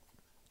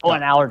 Oh,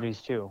 and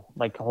allergies too.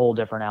 Like a whole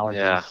different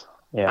allergies.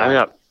 Yeah. I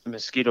got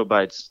mosquito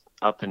bites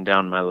up and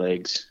down my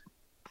legs.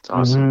 It's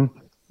awesome.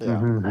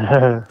 Mm-hmm. Yeah.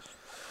 Mm-hmm.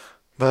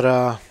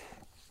 But,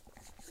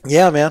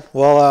 yeah, man.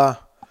 Well,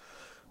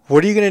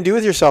 what are you going to do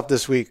with yourself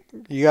this week?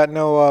 You got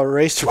no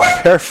race to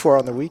prepare for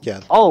on the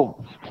weekend.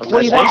 Oh,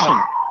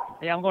 Imagination.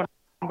 Yeah, I'm going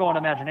to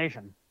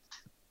Imagination.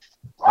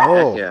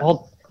 Oh. Yeah.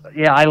 Well,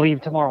 yeah, I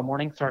leave tomorrow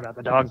morning. Sorry about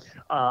the dog.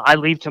 I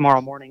leave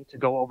tomorrow morning to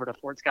go over to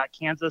Fort Scott,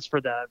 Kansas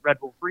for the Red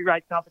Bull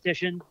Freeride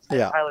competition.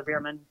 Yeah. Tyler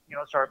Bierman,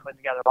 started putting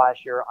together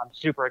last year. I'm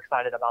super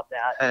excited about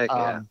that. Heck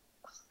yeah.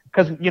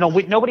 Because,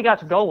 nobody got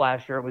to go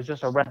last year. It was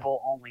just a Red Bull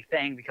only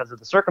thing because of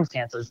the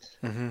circumstances.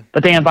 Mm-hmm.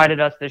 But they invited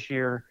us this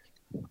year.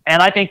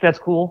 And I think that's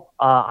cool.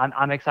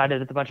 I'm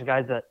excited. It's a bunch of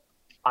guys that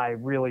I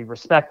really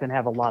respect and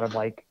have a lot of,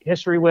 like,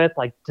 history with.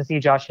 Like, to see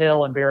Josh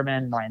Hill and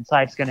Bierman, Ryan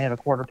Sipes going to hit a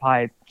quarter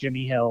pipe,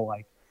 Jimmy Hill,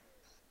 like,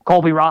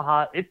 Colby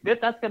Raha.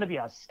 That's going to be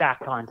a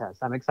stacked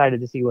contest. I'm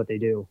excited to see what they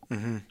do.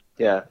 Mm-hmm.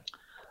 Yeah.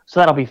 So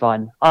that'll be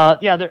fun. I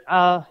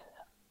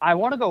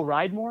want to go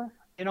ride more.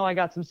 I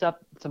got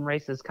some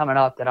races coming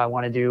up that I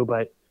want to do,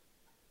 but,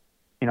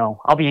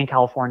 I'll be in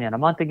California in a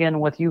month again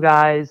with you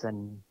guys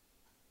and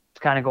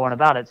just kind of going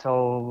about it.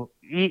 So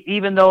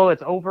even though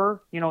it's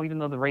over, even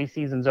though the race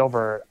season's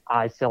over,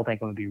 I still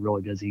think I'm going to be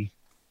really busy.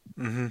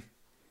 Mm-hmm.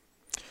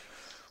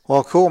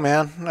 Well, cool,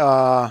 man.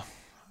 I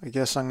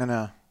guess we're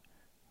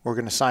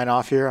going to sign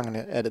off here. I'm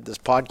going to edit this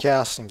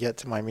podcast and get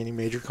to my Mini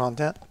Major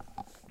content.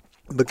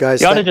 But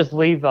guys, you ought to just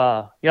leave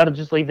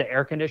the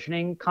air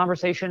conditioning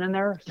conversation in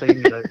there. So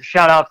you can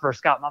shout out for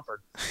Scott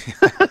Mumford.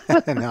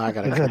 No, I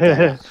got to cut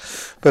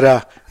that.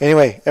 But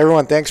anyway,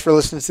 everyone, thanks for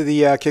listening to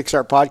the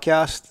Kickstart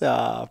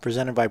podcast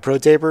presented by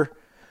ProTaper.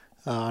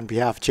 On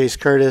behalf of Chase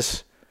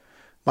Curtis,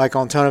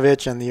 Michael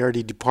Antonovich, and the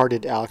already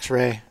departed Alex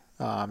Ray,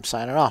 I'm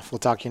signing off. We'll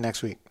talk to you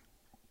next week.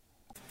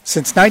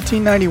 Since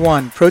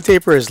 1991,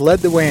 ProTaper has led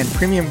the way in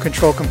premium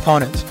control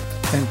components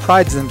and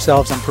prides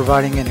themselves on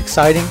providing an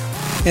exciting,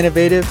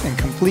 innovative, and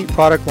complete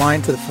product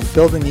line to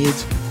fulfill the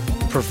needs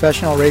of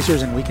professional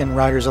racers and weekend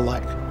riders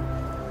alike.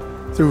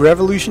 Through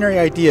revolutionary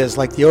ideas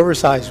like the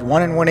oversized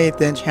 1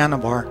 1/8 inch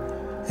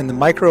handlebar and the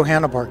micro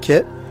handlebar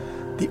kit,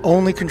 the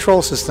only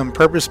control system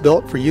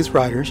purpose-built for youth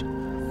riders,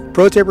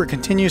 ProTaper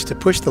continues to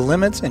push the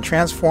limits and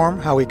transform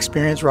how we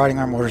experience riding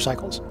our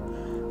motorcycles.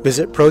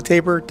 Visit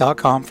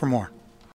protaper.com for more.